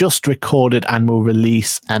have just recorded and will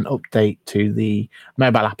release an update to the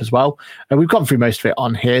mobile app as well. We've gone through most of it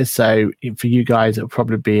on here, so for you guys, it'll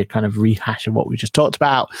probably be a kind of rehash of what we just talked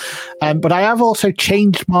about. But I have also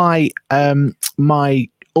changed my my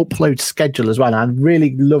upload schedule as well. I'd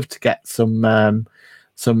really love to get some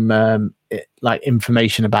like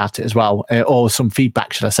information about it as well, or some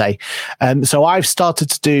feedback, should I say. So I've started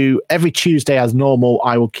to do every Tuesday as normal.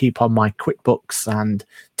 I will keep on my QuickBooks and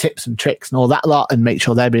tips and tricks and all that lot and make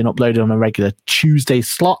sure they're being uploaded on a regular Tuesday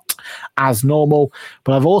slot as normal.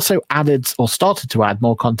 But I've also added or started to add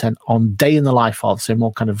more content on day in the life of, so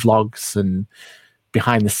more kind of vlogs and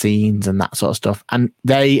behind the scenes and that sort of stuff. And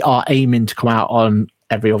they are aiming to come out on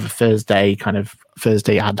every other Thursday, kind of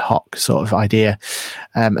Thursday ad hoc sort of idea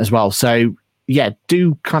as well. So yeah,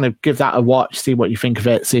 do kind of give that a watch, see what you think of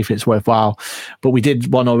it, see if it's worthwhile. But we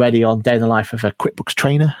did one already on day in the life of a QuickBooks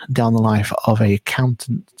trainer, down the life of a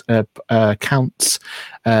accountant, accounts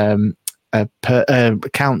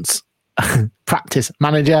practice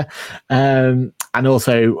manager, and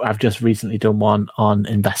also I've just recently done one on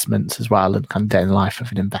investments as well, and kind of day in the life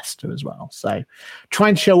of an investor as well. So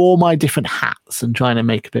trying to show all my different hats and trying to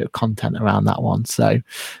make a bit of content around that one. So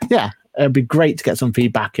yeah, it'd be great to get some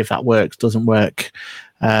feedback if that works, doesn't work,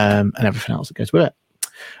 and everything else that goes with it.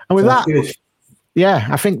 And with that, yeah,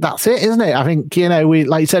 I think that's it, isn't it? I think, we,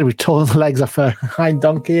 like you said, we've torn the legs off a hind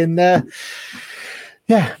donkey, and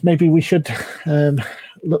yeah, maybe we should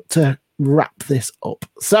look to wrap this up.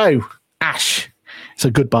 So, Ash, it's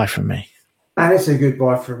a goodbye from me. And it's a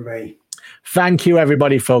goodbye from me. Thank you,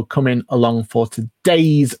 everybody, for coming along for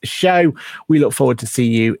today's show. We look forward to see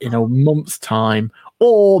you in a month's time,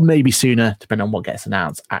 or maybe sooner, depending on what gets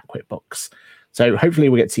announced at QuickBooks. So hopefully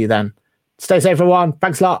we'll get to you then. Stay safe, everyone.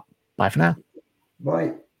 Thanks a lot. Bye for now.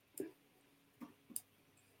 Bye.